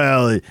like,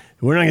 well,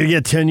 we're not going to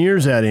get 10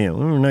 years out of him.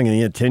 We're not going to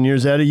get 10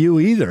 years out of you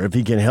either. If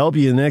he can help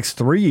you in the next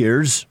 3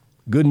 years,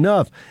 good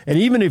enough. And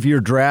even if you're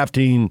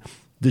drafting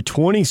the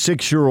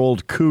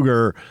 26-year-old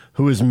Cougar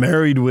who is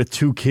married with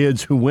 2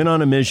 kids, who went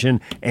on a mission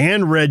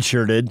and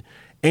redshirted,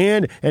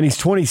 and he's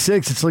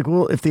 26, it's like,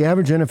 well, if the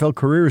average NFL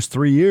career is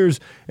 3 years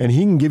and he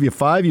can give you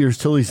 5 years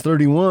till he's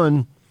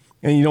 31,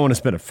 and you don't want to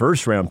spend a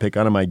first-round pick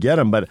on him, I get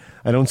him, but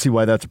I don't see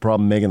why that's a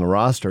problem making the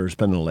roster or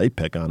spending a late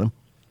pick on him.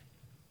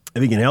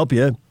 If he can help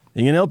you,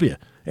 he can help you.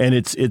 And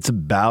it's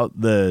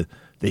about the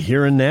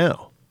here and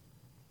now.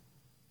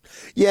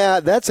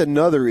 Yeah, that's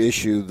another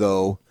issue,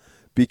 though,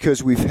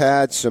 because we've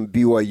had some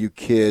BYU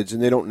kids,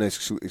 and they don't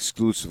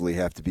exclusively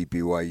have to be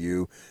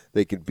BYU.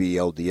 They could be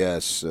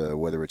LDS,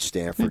 whether it's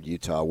Stanford,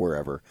 Utah,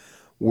 wherever,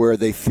 where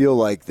they feel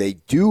like they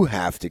do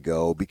have to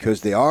go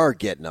because they are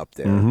getting up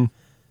there. Mm-hmm.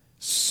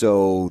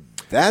 So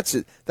that's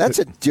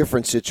a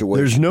different situation.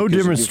 There's no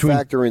difference between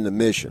factor in the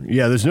mission.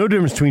 Yeah, there's no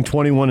difference between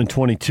 21 and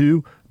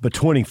 22, but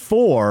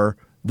 24,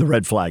 the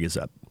red flag is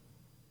up.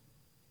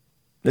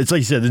 It's like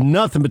you said, there's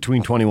nothing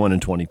between 21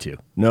 and 22.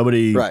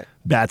 Nobody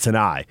bats an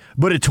eye.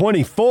 But at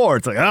 24,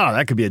 it's like, oh,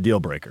 that could be a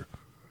deal breaker,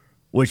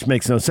 which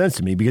makes no sense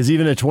to me because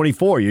even at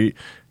 24, you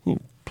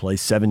play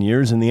 7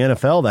 years in the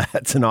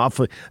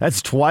NFL.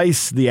 That's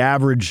twice the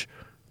average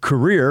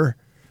career.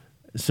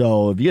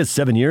 So if you get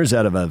 7 years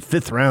out of a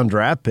 5th-round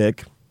draft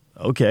pick,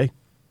 okay.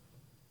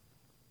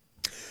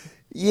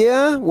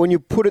 Yeah, when you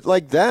put it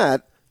like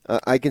that,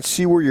 I can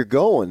see where you're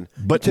going.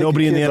 But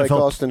nobody in the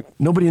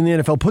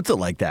NFL puts it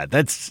like that.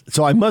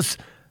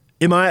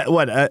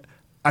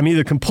 I'm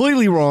either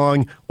completely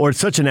wrong or it's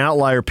such an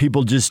outlier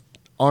people just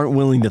aren't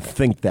willing to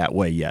think that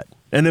way yet.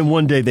 And then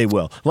one day they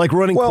will. Like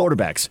running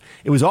quarterbacks.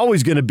 It was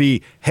always going to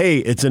be, hey,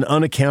 it's an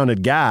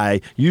unaccounted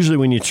guy. Usually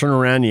when you turn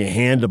around and you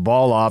hand the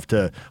ball off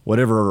to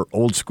whatever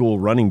old school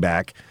running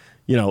back,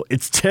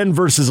 it's 10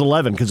 versus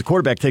 11 because the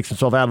quarterback takes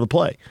himself out of the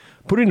play.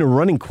 Putting a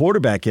running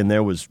quarterback in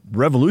there was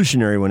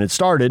revolutionary when it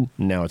started,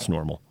 and now it's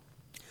normal.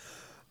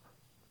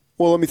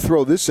 Well, let me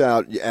throw this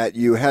out at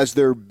you. Has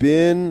there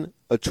been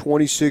a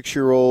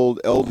 26-year-old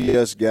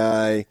LDS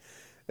guy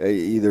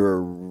either a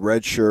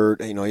red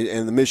shirt, and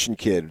the Mission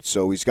kid.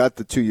 So he's got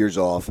the 2 years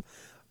off.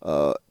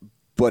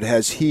 But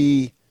has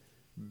he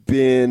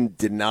been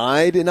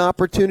denied an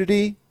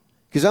opportunity?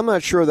 Because I'm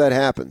not sure that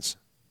happens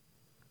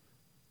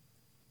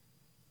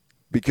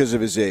because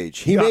of his age.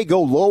 He may go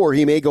lower.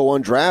 He may go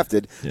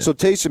undrafted. Yeah. So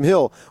Taysom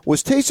Hill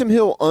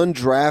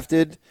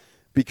undrafted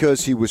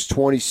because he was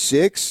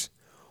 26?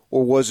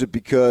 Or was it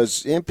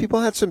because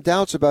people had some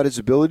doubts about his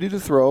ability to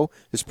throw?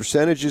 His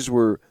percentages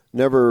were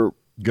never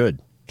good,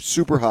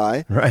 super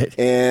high. Right.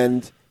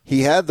 And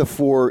he had the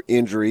 4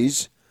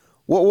 injuries.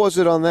 What was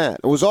it on that?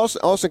 It was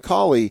Austin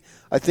Collie.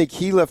 I think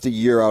he left a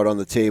year out on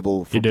the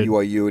table for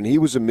BYU, and he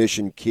was a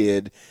Mission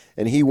kid,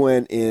 and he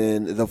went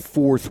in the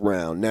 4th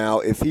round.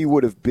 Now, if he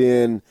would have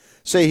been,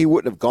 say he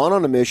wouldn't have gone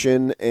on a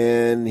mission,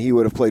 and he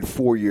would have played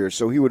 4 years,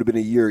 so he would have been a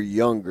year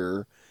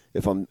younger,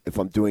 if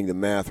I'm doing the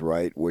math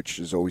right, which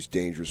is always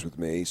dangerous with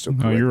me, so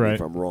correct you're me right.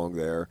 if I'm wrong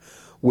there.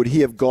 Would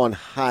he have gone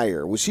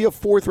higher? Was he a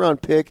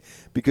 4th-round pick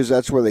because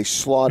that's where they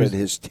slotted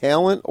his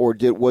talent, or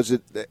was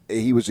it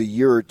he was a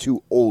year or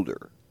two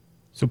older?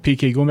 So,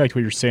 PK, going back to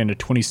what you're saying, a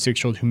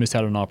 26-year-old who missed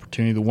out on an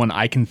opportunity, the one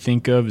I can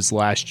think of is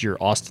last year,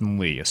 Austin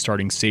Lee, a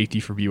starting safety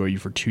for BYU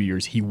for 2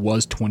 years. He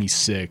was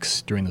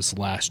 26 during this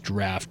last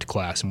draft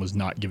class and was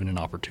not given an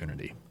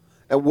opportunity.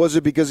 And was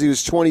it because he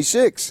was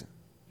 26?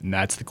 And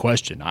that's the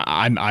question.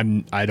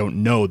 I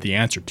don't know the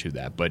answer to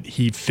that, but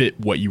he fit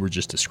what you were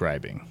just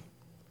describing.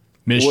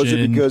 Mission. Was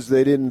it because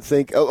they didn't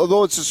think,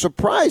 although it's a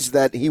surprise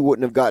that he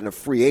wouldn't have gotten a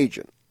free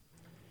agent?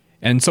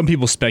 And some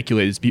people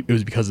speculate it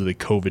was because of the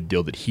COVID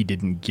deal that he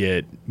didn't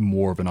get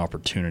more of an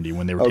opportunity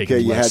when they were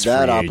taking less free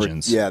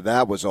agents. Yeah,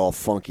 that was all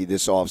funky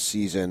this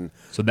offseason.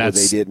 So they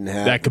didn't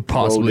have that could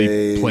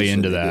possibly play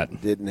into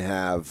that. Didn't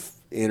have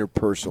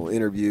interpersonal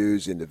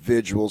interviews,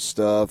 individual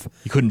stuff.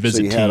 You couldn't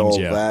visit teams. So you had all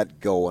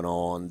that going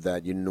on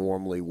that you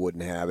normally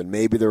wouldn't have, and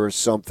maybe there was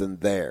something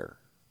there.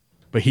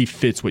 But he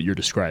fits what you're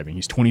describing.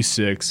 He's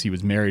 26. He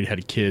was married, had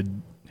a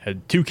kid,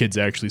 had 2 kids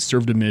actually,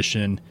 served a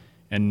mission,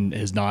 and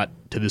has not,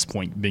 to this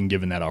point, been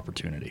given that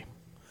opportunity.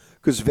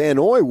 Because Van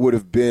Noy would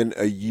have been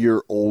a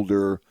year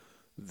older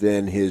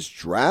than his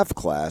draft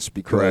class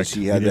because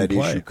he had that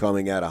issue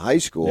coming out of high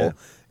school,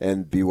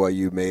 and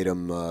BYU made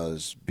him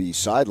be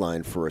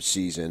sidelined for a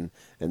season,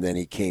 and then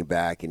he came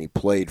back and he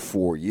played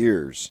 4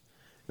 years.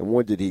 And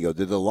when did he go?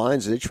 Did the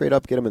Lions, did they trade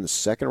up, get him in the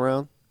 2nd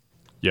round?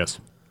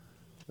 Yes.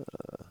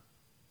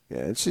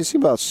 Yeah, it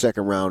seemed about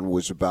 2nd round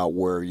was about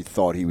where you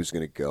thought he was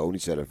going to go, and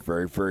he's had a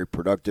very, very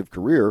productive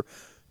career,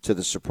 to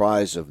the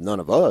surprise of none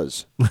of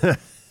us.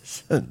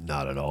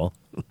 Not at all.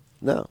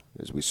 No,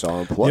 as we saw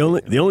him play.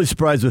 The only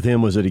surprise with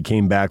him was that he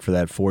came back for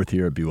that 4th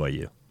year at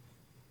BYU.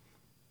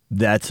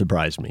 That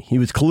surprised me. He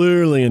was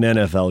clearly an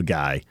NFL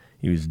guy.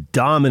 He was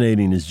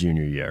dominating his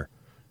junior year,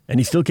 and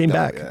he still came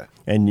back. Yeah.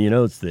 And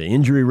it's the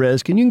injury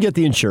risk, and you can get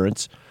the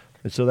insurance,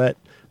 and so that.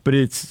 But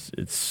it's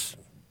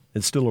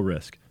still a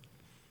risk.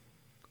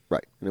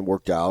 Right, and it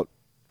worked out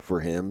for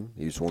him.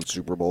 He's won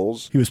Super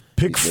Bowls. He's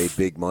made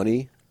big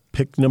money.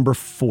 Pick number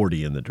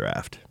 40 in the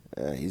draft.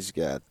 He's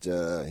got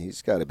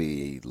to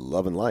be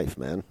loving life,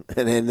 man.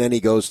 And then he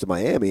goes to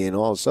Miami, and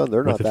all of a sudden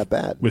they're not that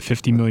bad. With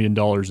 $50 million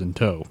in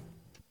tow.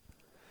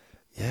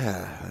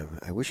 Yeah,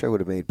 I wish I would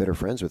have made better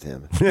friends with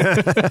him.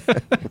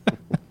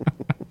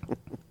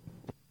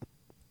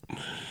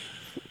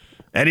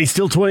 And he's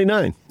still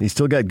 29. He's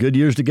still got good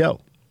years to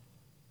go.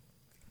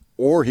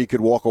 Or he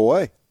could walk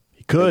away.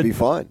 He could. It'd be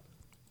fine.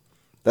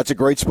 That's a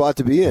great spot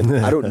to be in.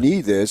 I don't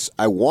need this.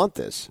 I want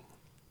this.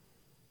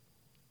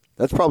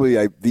 That's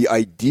probably the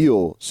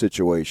ideal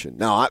situation.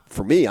 Now,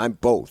 for me, I'm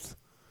both.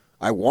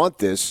 I want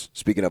this,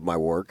 speaking of my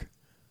work,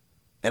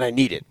 and I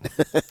need it.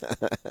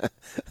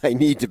 I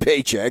need the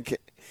paycheck,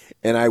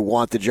 and I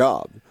want the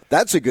job.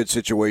 That's a good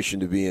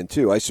situation to be in,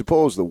 too. I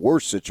suppose the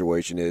worst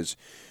situation is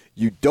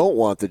you don't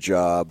want the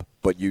job,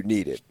 but you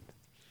need it.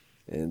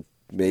 And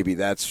maybe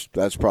that's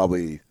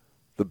probably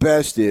the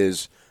best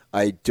is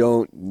I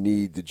don't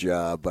need the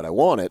job, but I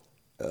want it.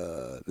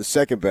 The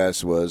second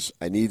best was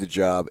I need the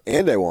job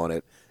and I want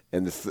it.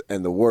 And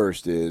the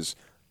worst is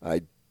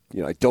I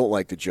don't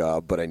like the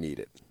job, but I need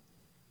it.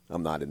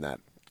 I'm not in that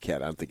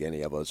cat. I don't think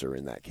any of us are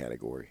in that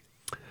category.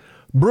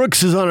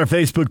 Brooks is on our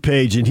Facebook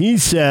page, and he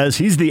says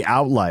he's the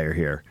outlier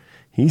here.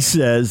 He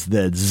says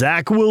that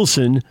Zach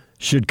Wilson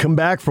should come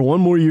back for one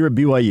more year at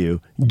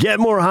BYU, get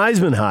more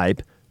Heisman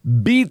hype,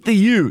 beat the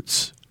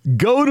Utes,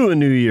 go to a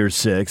New Year's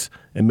Six,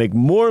 and make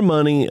more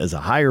money as a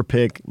higher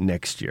pick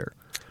next year.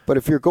 But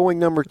if you're going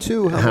number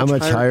 2, how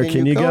much higher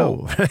can you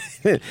go?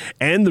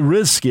 And the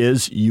risk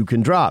is you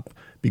can drop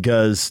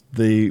because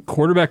the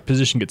quarterback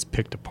position gets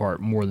picked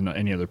apart more than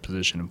any other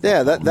position.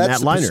 Yeah,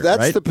 that's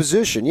right? the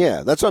position.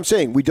 Yeah, that's what I'm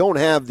saying. We don't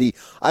have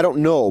I don't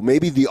know,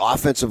 maybe the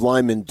offensive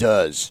lineman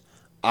does.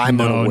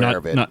 I'm unaware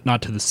of it.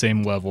 Not to the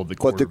same level of the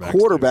quarterback. But the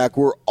quarterback,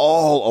 we're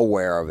all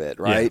aware of it,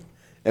 right? Yeah.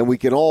 And we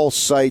can all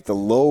cite the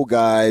low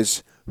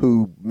guys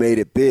who made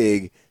it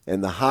big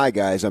and the high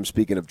guys, I'm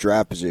speaking of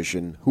draft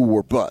position, who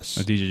were busts.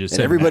 And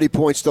everybody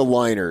points to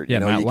Leinart. Yeah,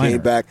 Matt he Leinart.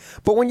 Came back.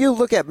 But when you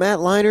look at Matt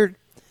Leinart,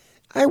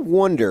 I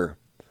wonder,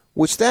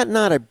 Was that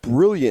not a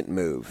brilliant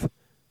move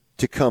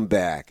to come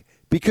back?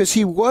 Because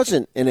he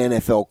wasn't an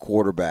NFL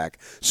quarterback.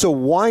 So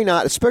why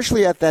not,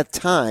 especially at that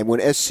time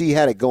when SC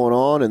had it going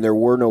on and there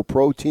were no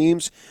pro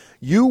teams,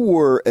 you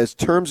were, as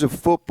terms of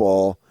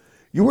football,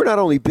 you were not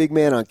only big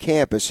man on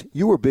campus,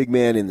 you were big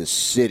man in the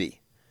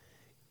city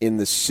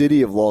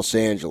of Los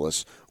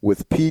Angeles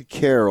with Pete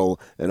Carroll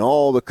and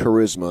all the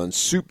charisma and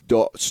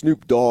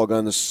Snoop Dogg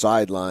on the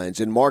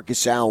sidelines and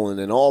Marcus Allen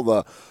and all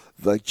the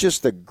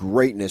just the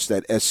greatness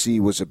that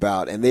SC was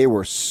about. And they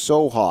were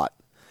so hot.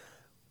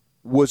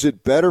 Was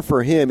it better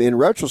for him, in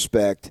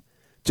retrospect,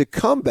 to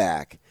come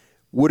back?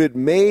 Would it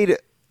made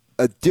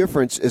a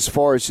difference as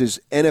far as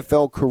his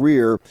NFL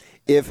career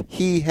if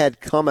he had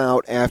come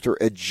out after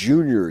a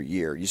junior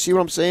year? You see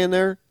what I'm saying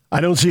there?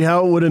 I don't see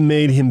how it would have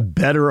made him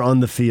better on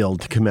the field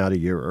to come out a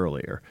year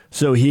earlier.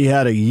 So he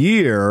had a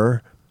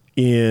year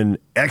in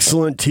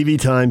excellent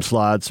TV time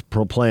slots,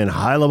 playing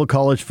high-level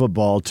college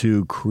football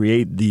to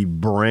create the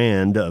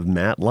brand of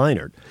Matt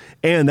Leinart.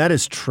 And that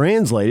is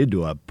translated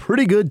to a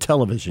pretty good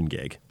television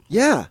gig.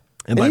 Yeah.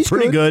 And by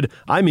pretty good,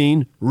 I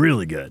mean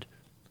really good.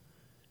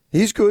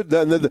 He's good.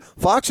 The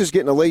Fox is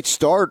getting a late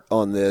start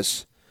on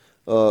this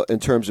in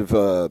terms of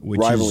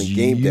rivaling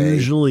game day. Which is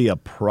usually a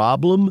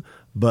problem,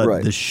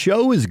 but the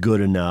show is good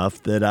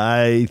enough that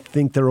I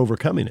think they're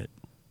overcoming it.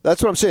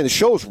 That's what I'm saying. The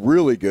show's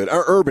really good.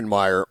 Urban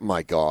Meyer,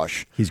 my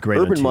gosh. He's great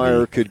Urban on TV.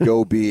 Meyer could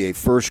go be a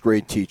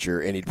first-grade teacher,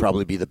 and he'd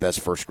probably be the best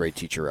first-grade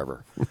teacher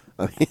ever.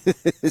 I mean,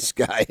 this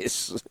guy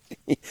is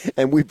 –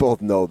 and we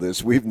both know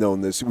this. We've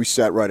known this. We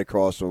sat right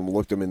across from him,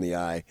 looked him in the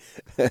eye,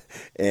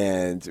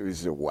 and it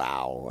was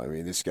wow. I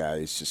mean, this guy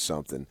is just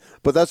something.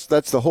 But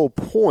that's the whole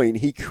point.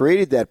 He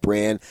created that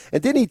brand,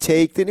 and then he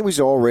was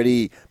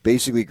already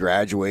basically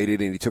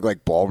graduated, and he took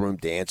like ballroom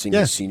dancing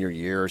his senior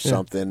year or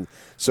something.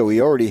 So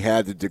he already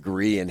had the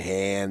degree in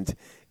hand,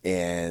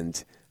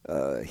 and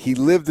he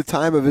lived the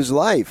time of his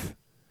life.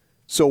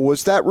 So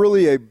was that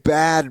really a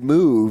bad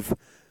move?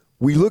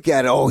 We look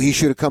at it, he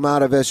should have come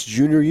out of his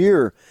junior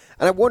year.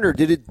 And I wonder,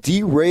 did it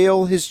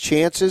derail his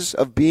chances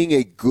of being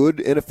a good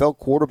NFL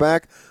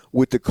quarterback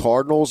with the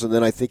Cardinals? And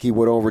then I think he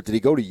went over, did he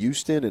go to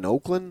Houston and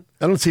Oakland?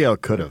 I don't see how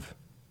it could have.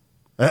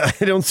 I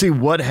don't see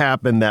what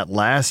happened that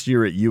last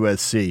year at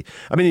USC.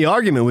 I mean, the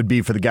argument would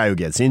be for the guy who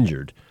gets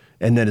injured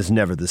and then is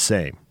never the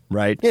same,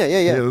 right?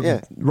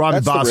 Yeah. Robbie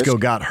That's Bosco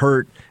got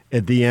hurt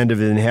at the end of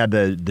it and had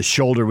the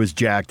shoulder was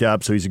jacked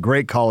up, so he's a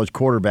great college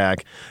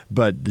quarterback,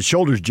 but the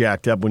shoulder's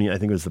jacked up when I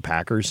think it was the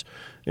Packers,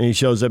 and he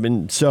shows up,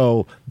 and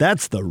so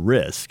that's the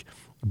risk.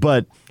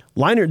 But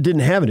Leinart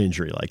didn't have an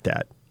injury like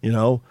that,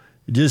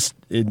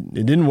 It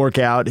didn't work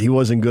out. He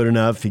wasn't good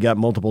enough. He got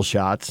multiple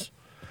shots.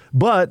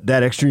 But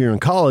that extra year in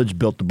college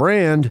built the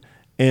brand,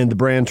 and the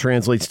brand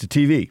translates to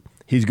TV.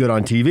 He's good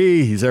on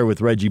TV. He's there with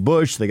Reggie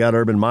Bush. They got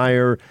Urban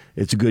Meyer.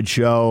 It's a good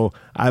show.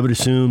 I would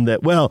assume that,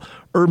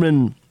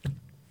 Urban...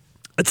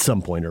 At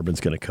some point, Urban's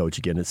going to coach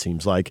again, it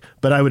seems like.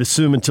 But I would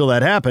assume until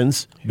that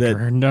happens,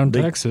 that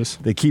Texas.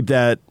 They keep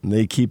that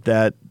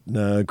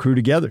crew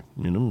together.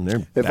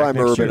 If I'm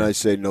Urban, I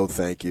say no,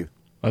 thank you.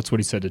 That's what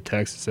he said to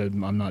Texas. He said,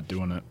 "I'm not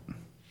doing it."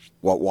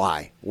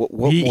 Why?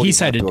 What he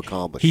cited to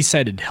accomplish? He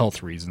cited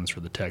health reasons for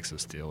the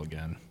Texas deal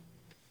again.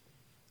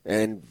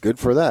 And good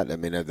for that. I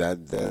mean,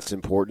 that's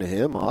important to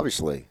him,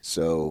 obviously.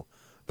 So,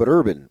 but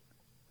Urban,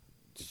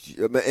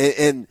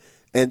 and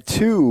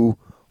two,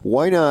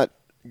 why not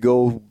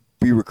go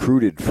be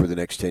recruited for the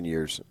next 10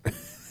 years?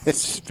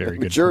 It's a very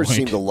good Majority point.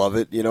 seem to love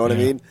it. You know what I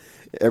mean?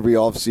 Every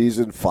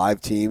offseason, 5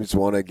 teams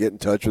want to get in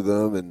touch with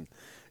them,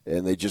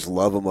 and they just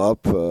love them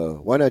up.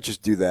 Why not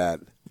just do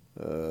that?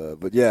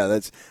 But yeah,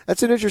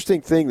 that's an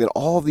interesting thing, that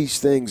all these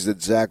things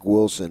that Zach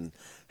Wilson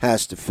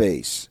has to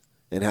face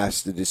and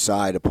has to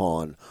decide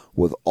upon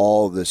with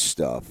all this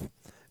stuff.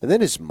 And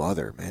then his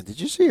mother, man. Did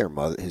you see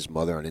his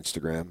mother on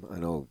Instagram? I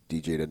know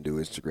DJ doesn't do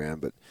Instagram,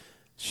 but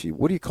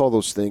what do you call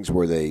those things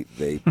where they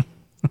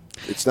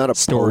it's not a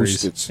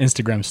stories. post, it's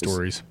Instagram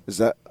stories. Is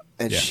that?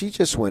 And she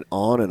just went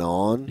on and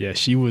on. Yeah,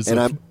 she was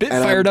bit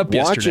fired up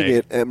yesterday. Watching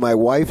it, and my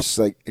wife's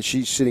like,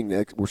 she's sitting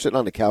next. We're sitting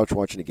on the couch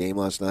watching a game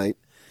last night,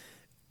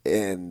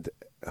 and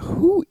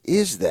who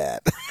is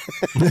that?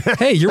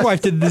 Hey, your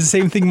wife did the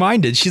same thing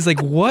mine did. She's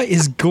like, "What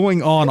is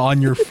going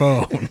on your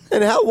phone?"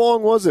 And how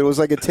long was it? It was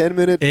like a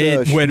 10-minute.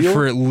 It went spiel?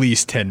 for at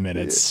least 10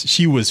 minutes.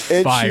 She was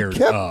fired she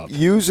kept up.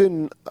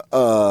 Using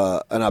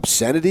an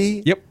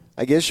obscenity. Yep.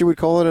 I guess you would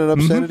call it an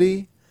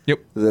obscenity. Yep.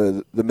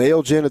 The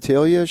male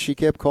genitalia she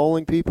kept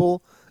calling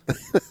people.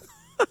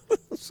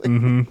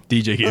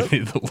 DJ gave me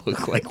the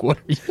look like, what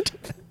are you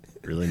doing?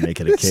 Really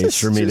making a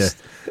case for me to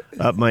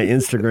up my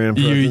Instagram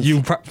presence.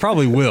 You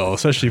probably will,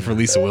 especially for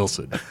Lisa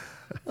Wilson.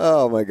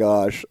 Oh, my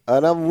gosh.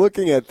 And I'm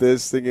looking at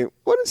this thinking,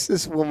 what is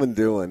this woman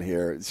doing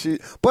here?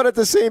 But at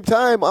the same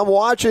time, I'm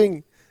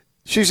watching.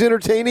 She's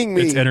entertaining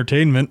me. It's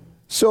entertainment.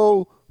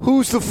 So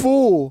who's the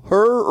fool,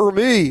 her or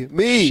me?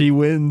 Me. She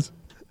wins.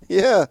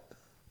 Yeah.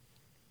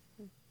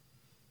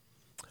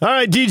 All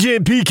right, DJ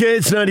and PK,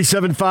 it's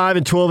 97.5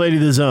 and 1280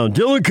 The Zone.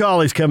 Dylan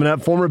Colley's coming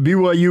up, former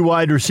BYU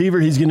wide receiver.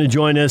 He's going to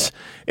join us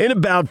in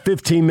about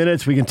 15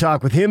 minutes. We can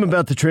talk with him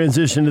about the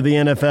transition to the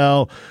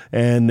NFL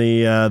and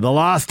the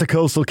loss to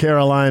Coastal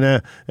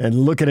Carolina and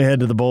looking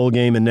ahead to the bowl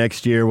game and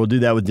next year. We'll do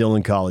that with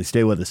Dylan Colley.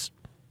 Stay with us.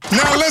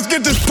 Now let's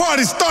get this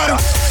party started.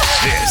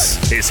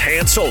 This is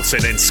Hans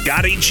Olsen and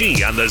Scotty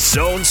G on the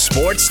Zone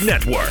Sports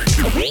Network.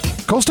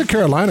 Coastal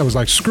Carolina was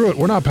like, screw it,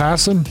 we're not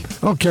passing.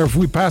 I don't care if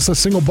we pass a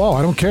single ball.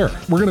 I don't care.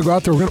 We're going to go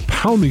out there, we're going to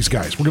pound these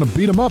guys. We're going to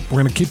beat them up.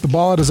 We're going to keep the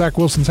ball out of Zach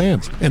Wilson's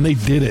hands. And they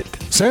did it.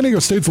 San Diego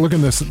State's looking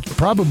at this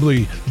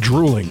probably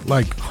drooling,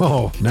 like,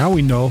 oh, now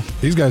we know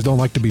these guys don't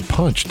like to be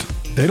punched.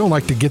 They don't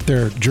like to get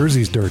their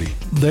jerseys dirty.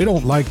 They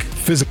don't like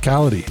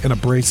physicality and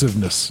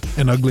abrasiveness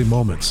and ugly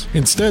moments.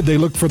 Instead, they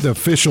look for the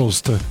officials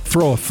to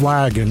throw a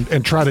flag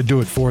and try to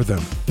do it for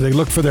them. They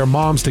look for their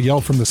moms to yell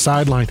from the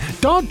sideline,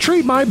 "Don't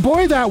treat my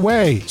boy that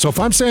way." So if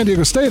I'm San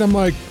Diego State, I'm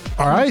like,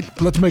 all right,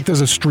 let's make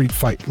this a street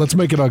fight. Let's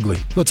make it ugly.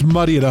 Let's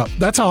muddy it up.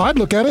 That's how I'd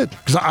look at it,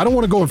 because I don't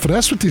want to go and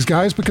finesse with these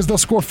guys because they'll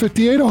score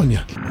 58 on you.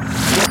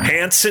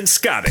 Hans and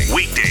Scotty,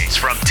 weekdays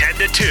from 10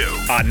 to 2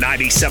 on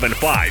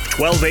 97.5,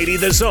 1280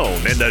 The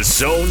Zone and the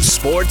Zone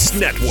Sports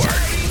Network.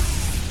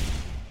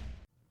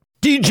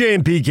 DJ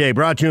and PK,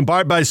 brought to you in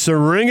part by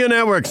Syringa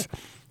Networks,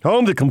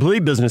 home to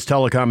complete business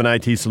telecom and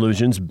IT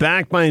solutions,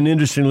 backed by an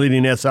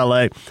industry-leading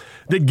SLA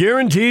that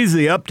guarantees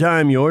the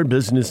uptime your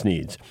business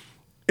needs.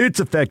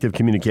 It's effective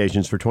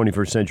communications for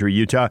 21st century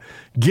Utah.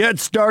 Get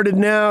started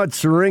now at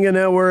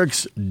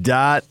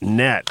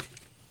syringanetworks.net.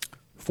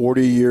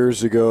 40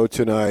 years ago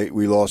tonight,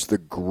 we lost the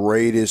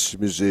greatest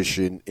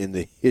musician in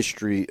the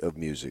history of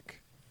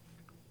music.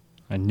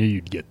 I knew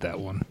you'd get that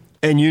one.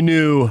 And you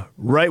knew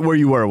right where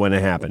you were when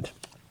it happened.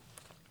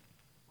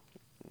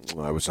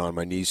 I was on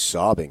my knees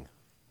sobbing.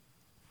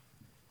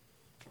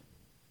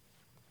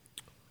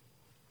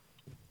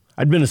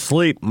 I'd been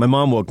asleep. My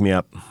mom woke me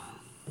up.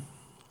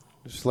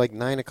 It was like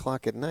 9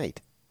 o'clock at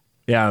night.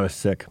 Yeah, I was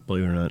sick,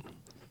 believe it or not.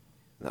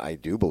 I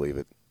do believe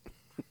it.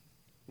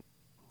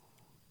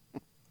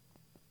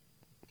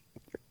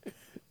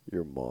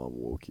 Your mom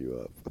woke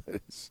you up.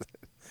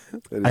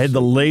 I had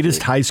the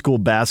latest high school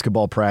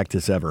basketball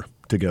practice ever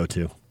to go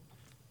to.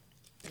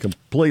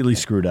 Completely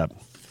screwed up.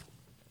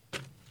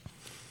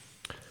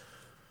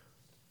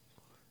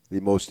 The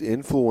most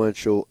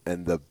influential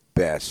and the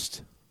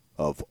best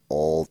of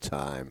all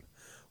time,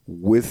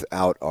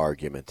 without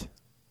argument.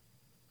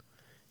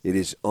 It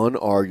is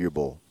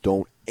unarguable.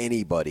 Don't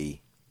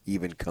anybody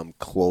even come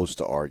close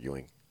to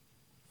arguing.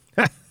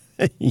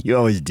 You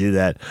always do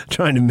that,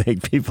 trying to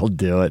make people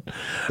do it.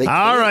 They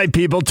All can't. right,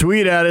 people,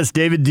 tweet at us.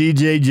 David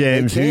DJ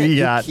James, who you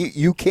got?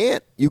 You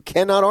can't. You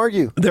cannot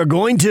argue. They're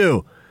going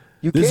to.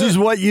 This can't. is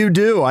what you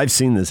do. I've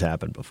seen this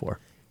happen before.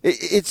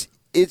 It's.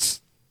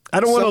 I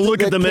don't want to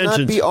look at the mentions.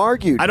 Cannot be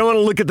argued. I don't want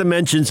to look at the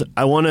mentions.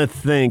 I want to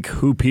think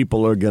who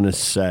people are going to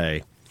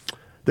say.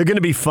 They're going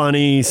to be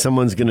funny.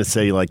 Someone's going to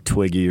say like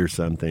Twiggy or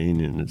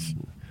something, and it's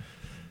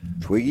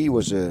Twiggy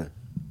was a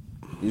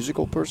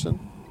musical person?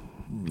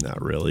 Not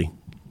really.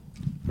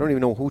 I don't even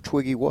know who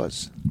Twiggy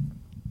was.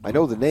 I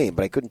know the name,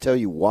 but I couldn't tell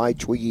you why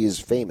Twiggy is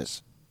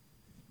famous.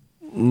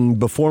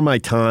 Before my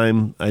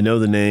time, I know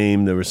the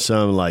name. There was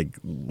some, like,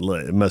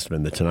 it must have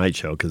been The Tonight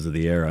Show because of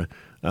the era.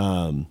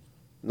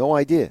 No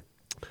idea.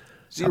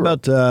 Zero. How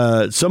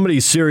about somebody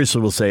seriously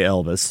will say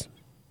Elvis,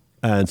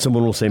 and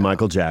someone will say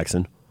Michael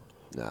Jackson.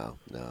 No.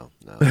 No.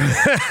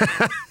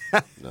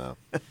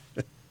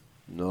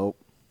 Nope.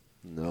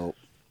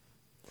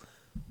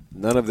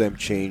 None of them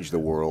changed the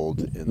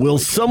world. Will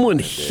someone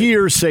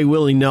here say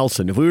Willie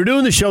Nelson? If we were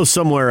doing the show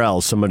somewhere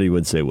else, somebody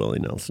would say Willie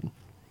Nelson.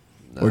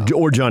 No.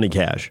 Or Johnny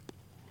Cash.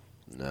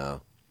 No.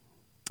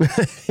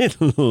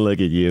 Look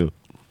at you.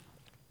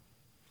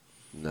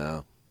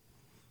 No.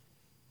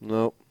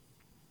 Nope.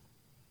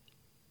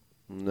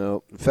 The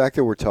fact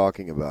that we're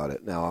talking about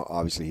it now,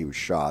 obviously he was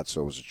shot,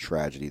 so it was a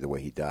tragedy the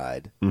way he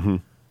died. Mm-hmm.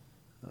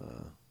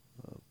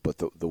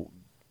 But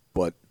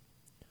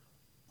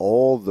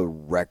all the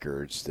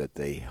records that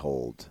they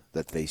hold,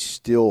 that they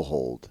still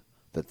hold,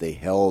 that they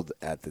held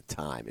at the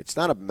time, it's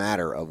not a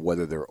matter of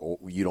whether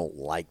you don't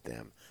like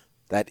them.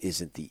 That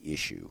isn't the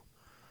issue.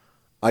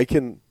 I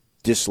can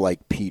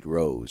dislike Pete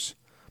Rose,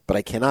 but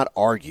I cannot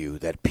argue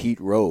that Pete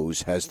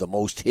Rose has the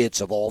most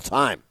hits of all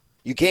time.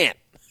 You can't.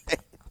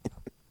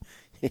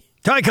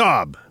 Ty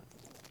Cobb.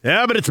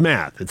 Yeah, but it's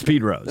math. It's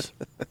Pete Rose.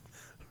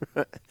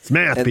 It's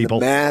math, and people.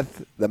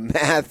 The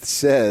math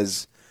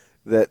says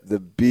that the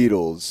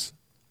Beatles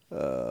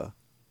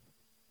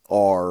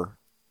are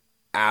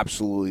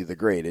absolutely the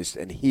greatest,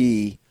 and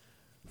he,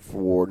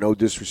 for no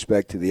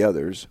disrespect to the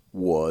others,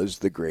 was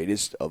the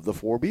greatest of the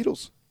four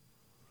Beatles.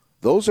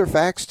 Those are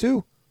facts,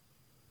 too.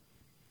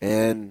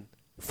 And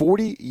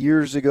 40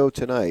 years ago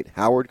tonight,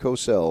 Howard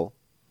Cosell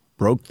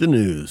broke the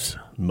news.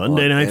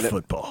 Monday Night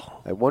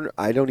Football.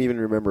 I don't even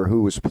remember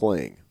who was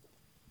playing.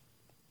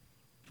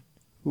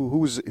 Who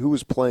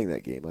was playing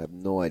that game? I have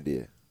no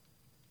idea.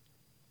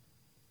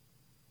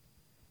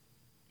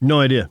 No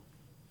idea.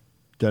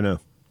 Don't know.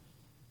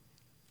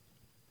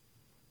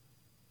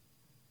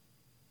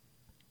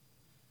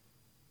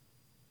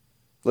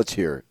 Let's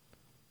hear it.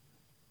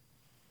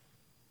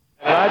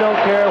 And I don't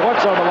care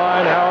what's on the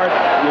line, Howard.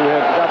 You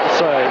have got to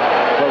say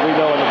what we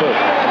know in the booth.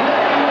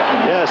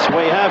 Yes,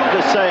 we have to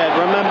say it.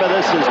 Remember,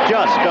 this is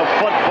just a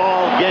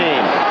football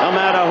game, no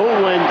matter who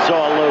wins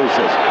or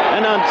loses.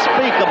 An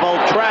unspeakable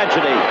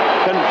tragedy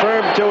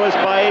confirmed to us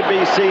by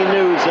ABC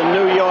News in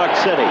New York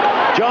City.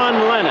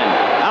 John Lennon,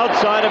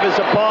 outside of his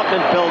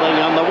apartment building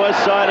on the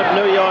west side of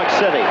New York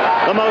City,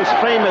 the most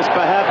famous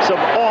perhaps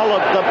of all of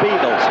the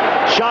Beatles,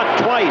 shot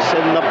twice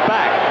in the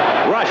back,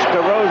 rushed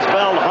to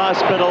Roosevelt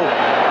Hospital,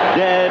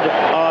 dead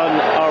on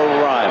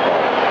arrival.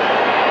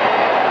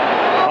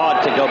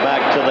 Hard to go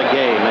back to the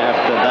game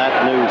after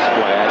that news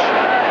flash,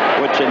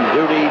 which in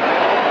duty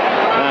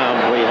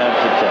bound we had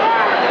to take.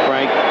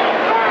 Frank?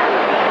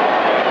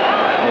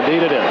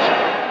 Indeed it is.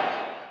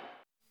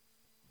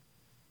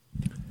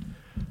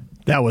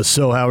 That was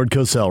so Howard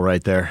Cosell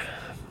right there.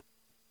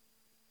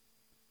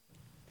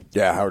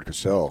 Yeah, Howard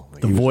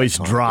Cosell. The voice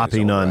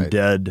dropping on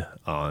Dead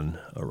on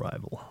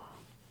Arrival.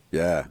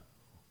 Yeah.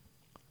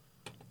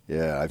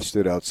 Yeah, I've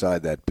stood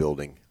outside that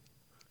building,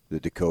 the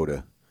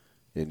Dakota,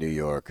 in New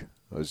York.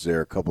 I was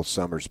there a couple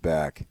summers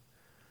back,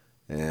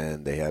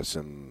 and they have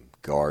some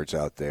guards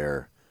out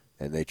there,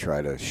 and they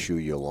try to shoo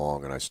you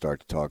along, and I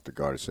start to talk to the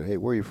guard. I say, hey,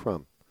 where are you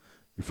from?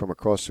 You from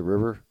across the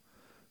river?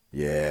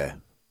 Yeah,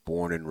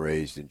 born and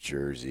raised in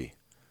Jersey.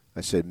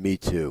 I said, me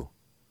too.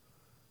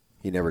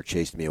 He never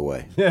chased me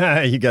away.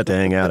 Yeah, you got to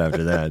hang out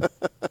after that.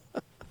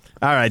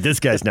 All right, this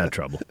guy's not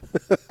trouble.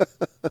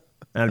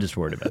 I'm just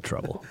worried about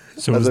trouble.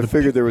 So I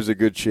figured there was a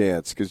good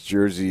chance because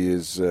Jersey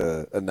is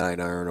a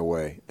 9-iron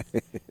away.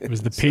 It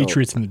was the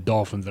Patriots and the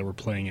Dolphins that were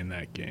playing in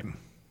that game.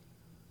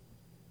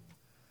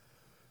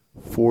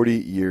 40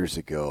 years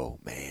ago,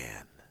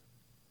 man.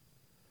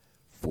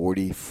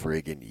 40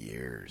 friggin'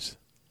 years.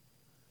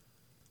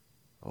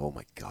 Oh,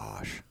 my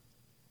gosh.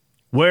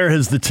 Where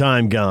has the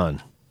time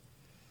gone?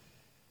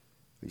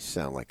 You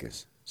sound like a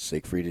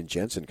Siegfried and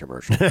Jensen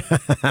commercial.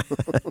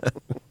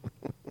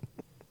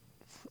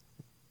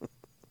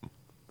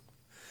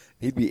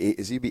 He'd be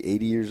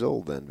 80 years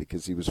old then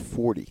because he was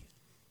 40.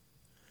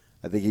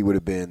 I think he would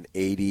have been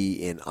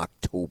 80 in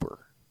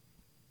October.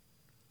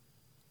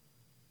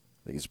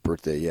 I think his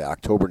birthday,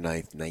 October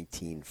 9th,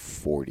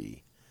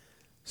 1940.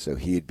 So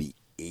he'd be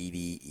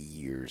 80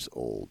 years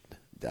old.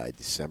 Died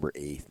December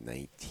 8th,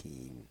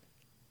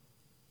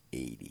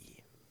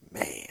 1980.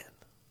 Man.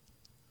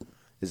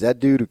 Is that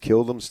dude who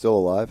killed him still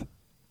alive?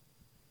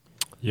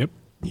 Yep.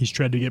 He's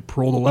tried to get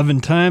paroled 11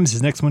 times.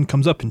 His next one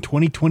comes up in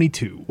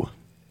 2022.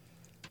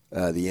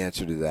 The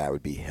answer to that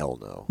would be hell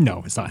no.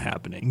 No, it's not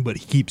happening, but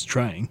he keeps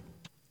trying.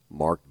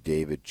 Mark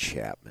David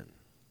Chapman.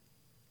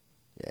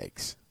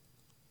 Yikes.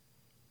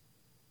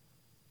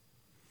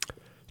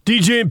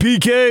 DJ and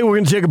PK, we're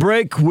going to take a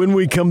break. When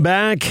we come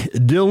back,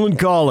 Dylan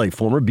Cawley,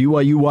 former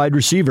BYU wide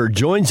receiver,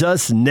 joins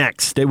us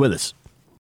next. Stay with us.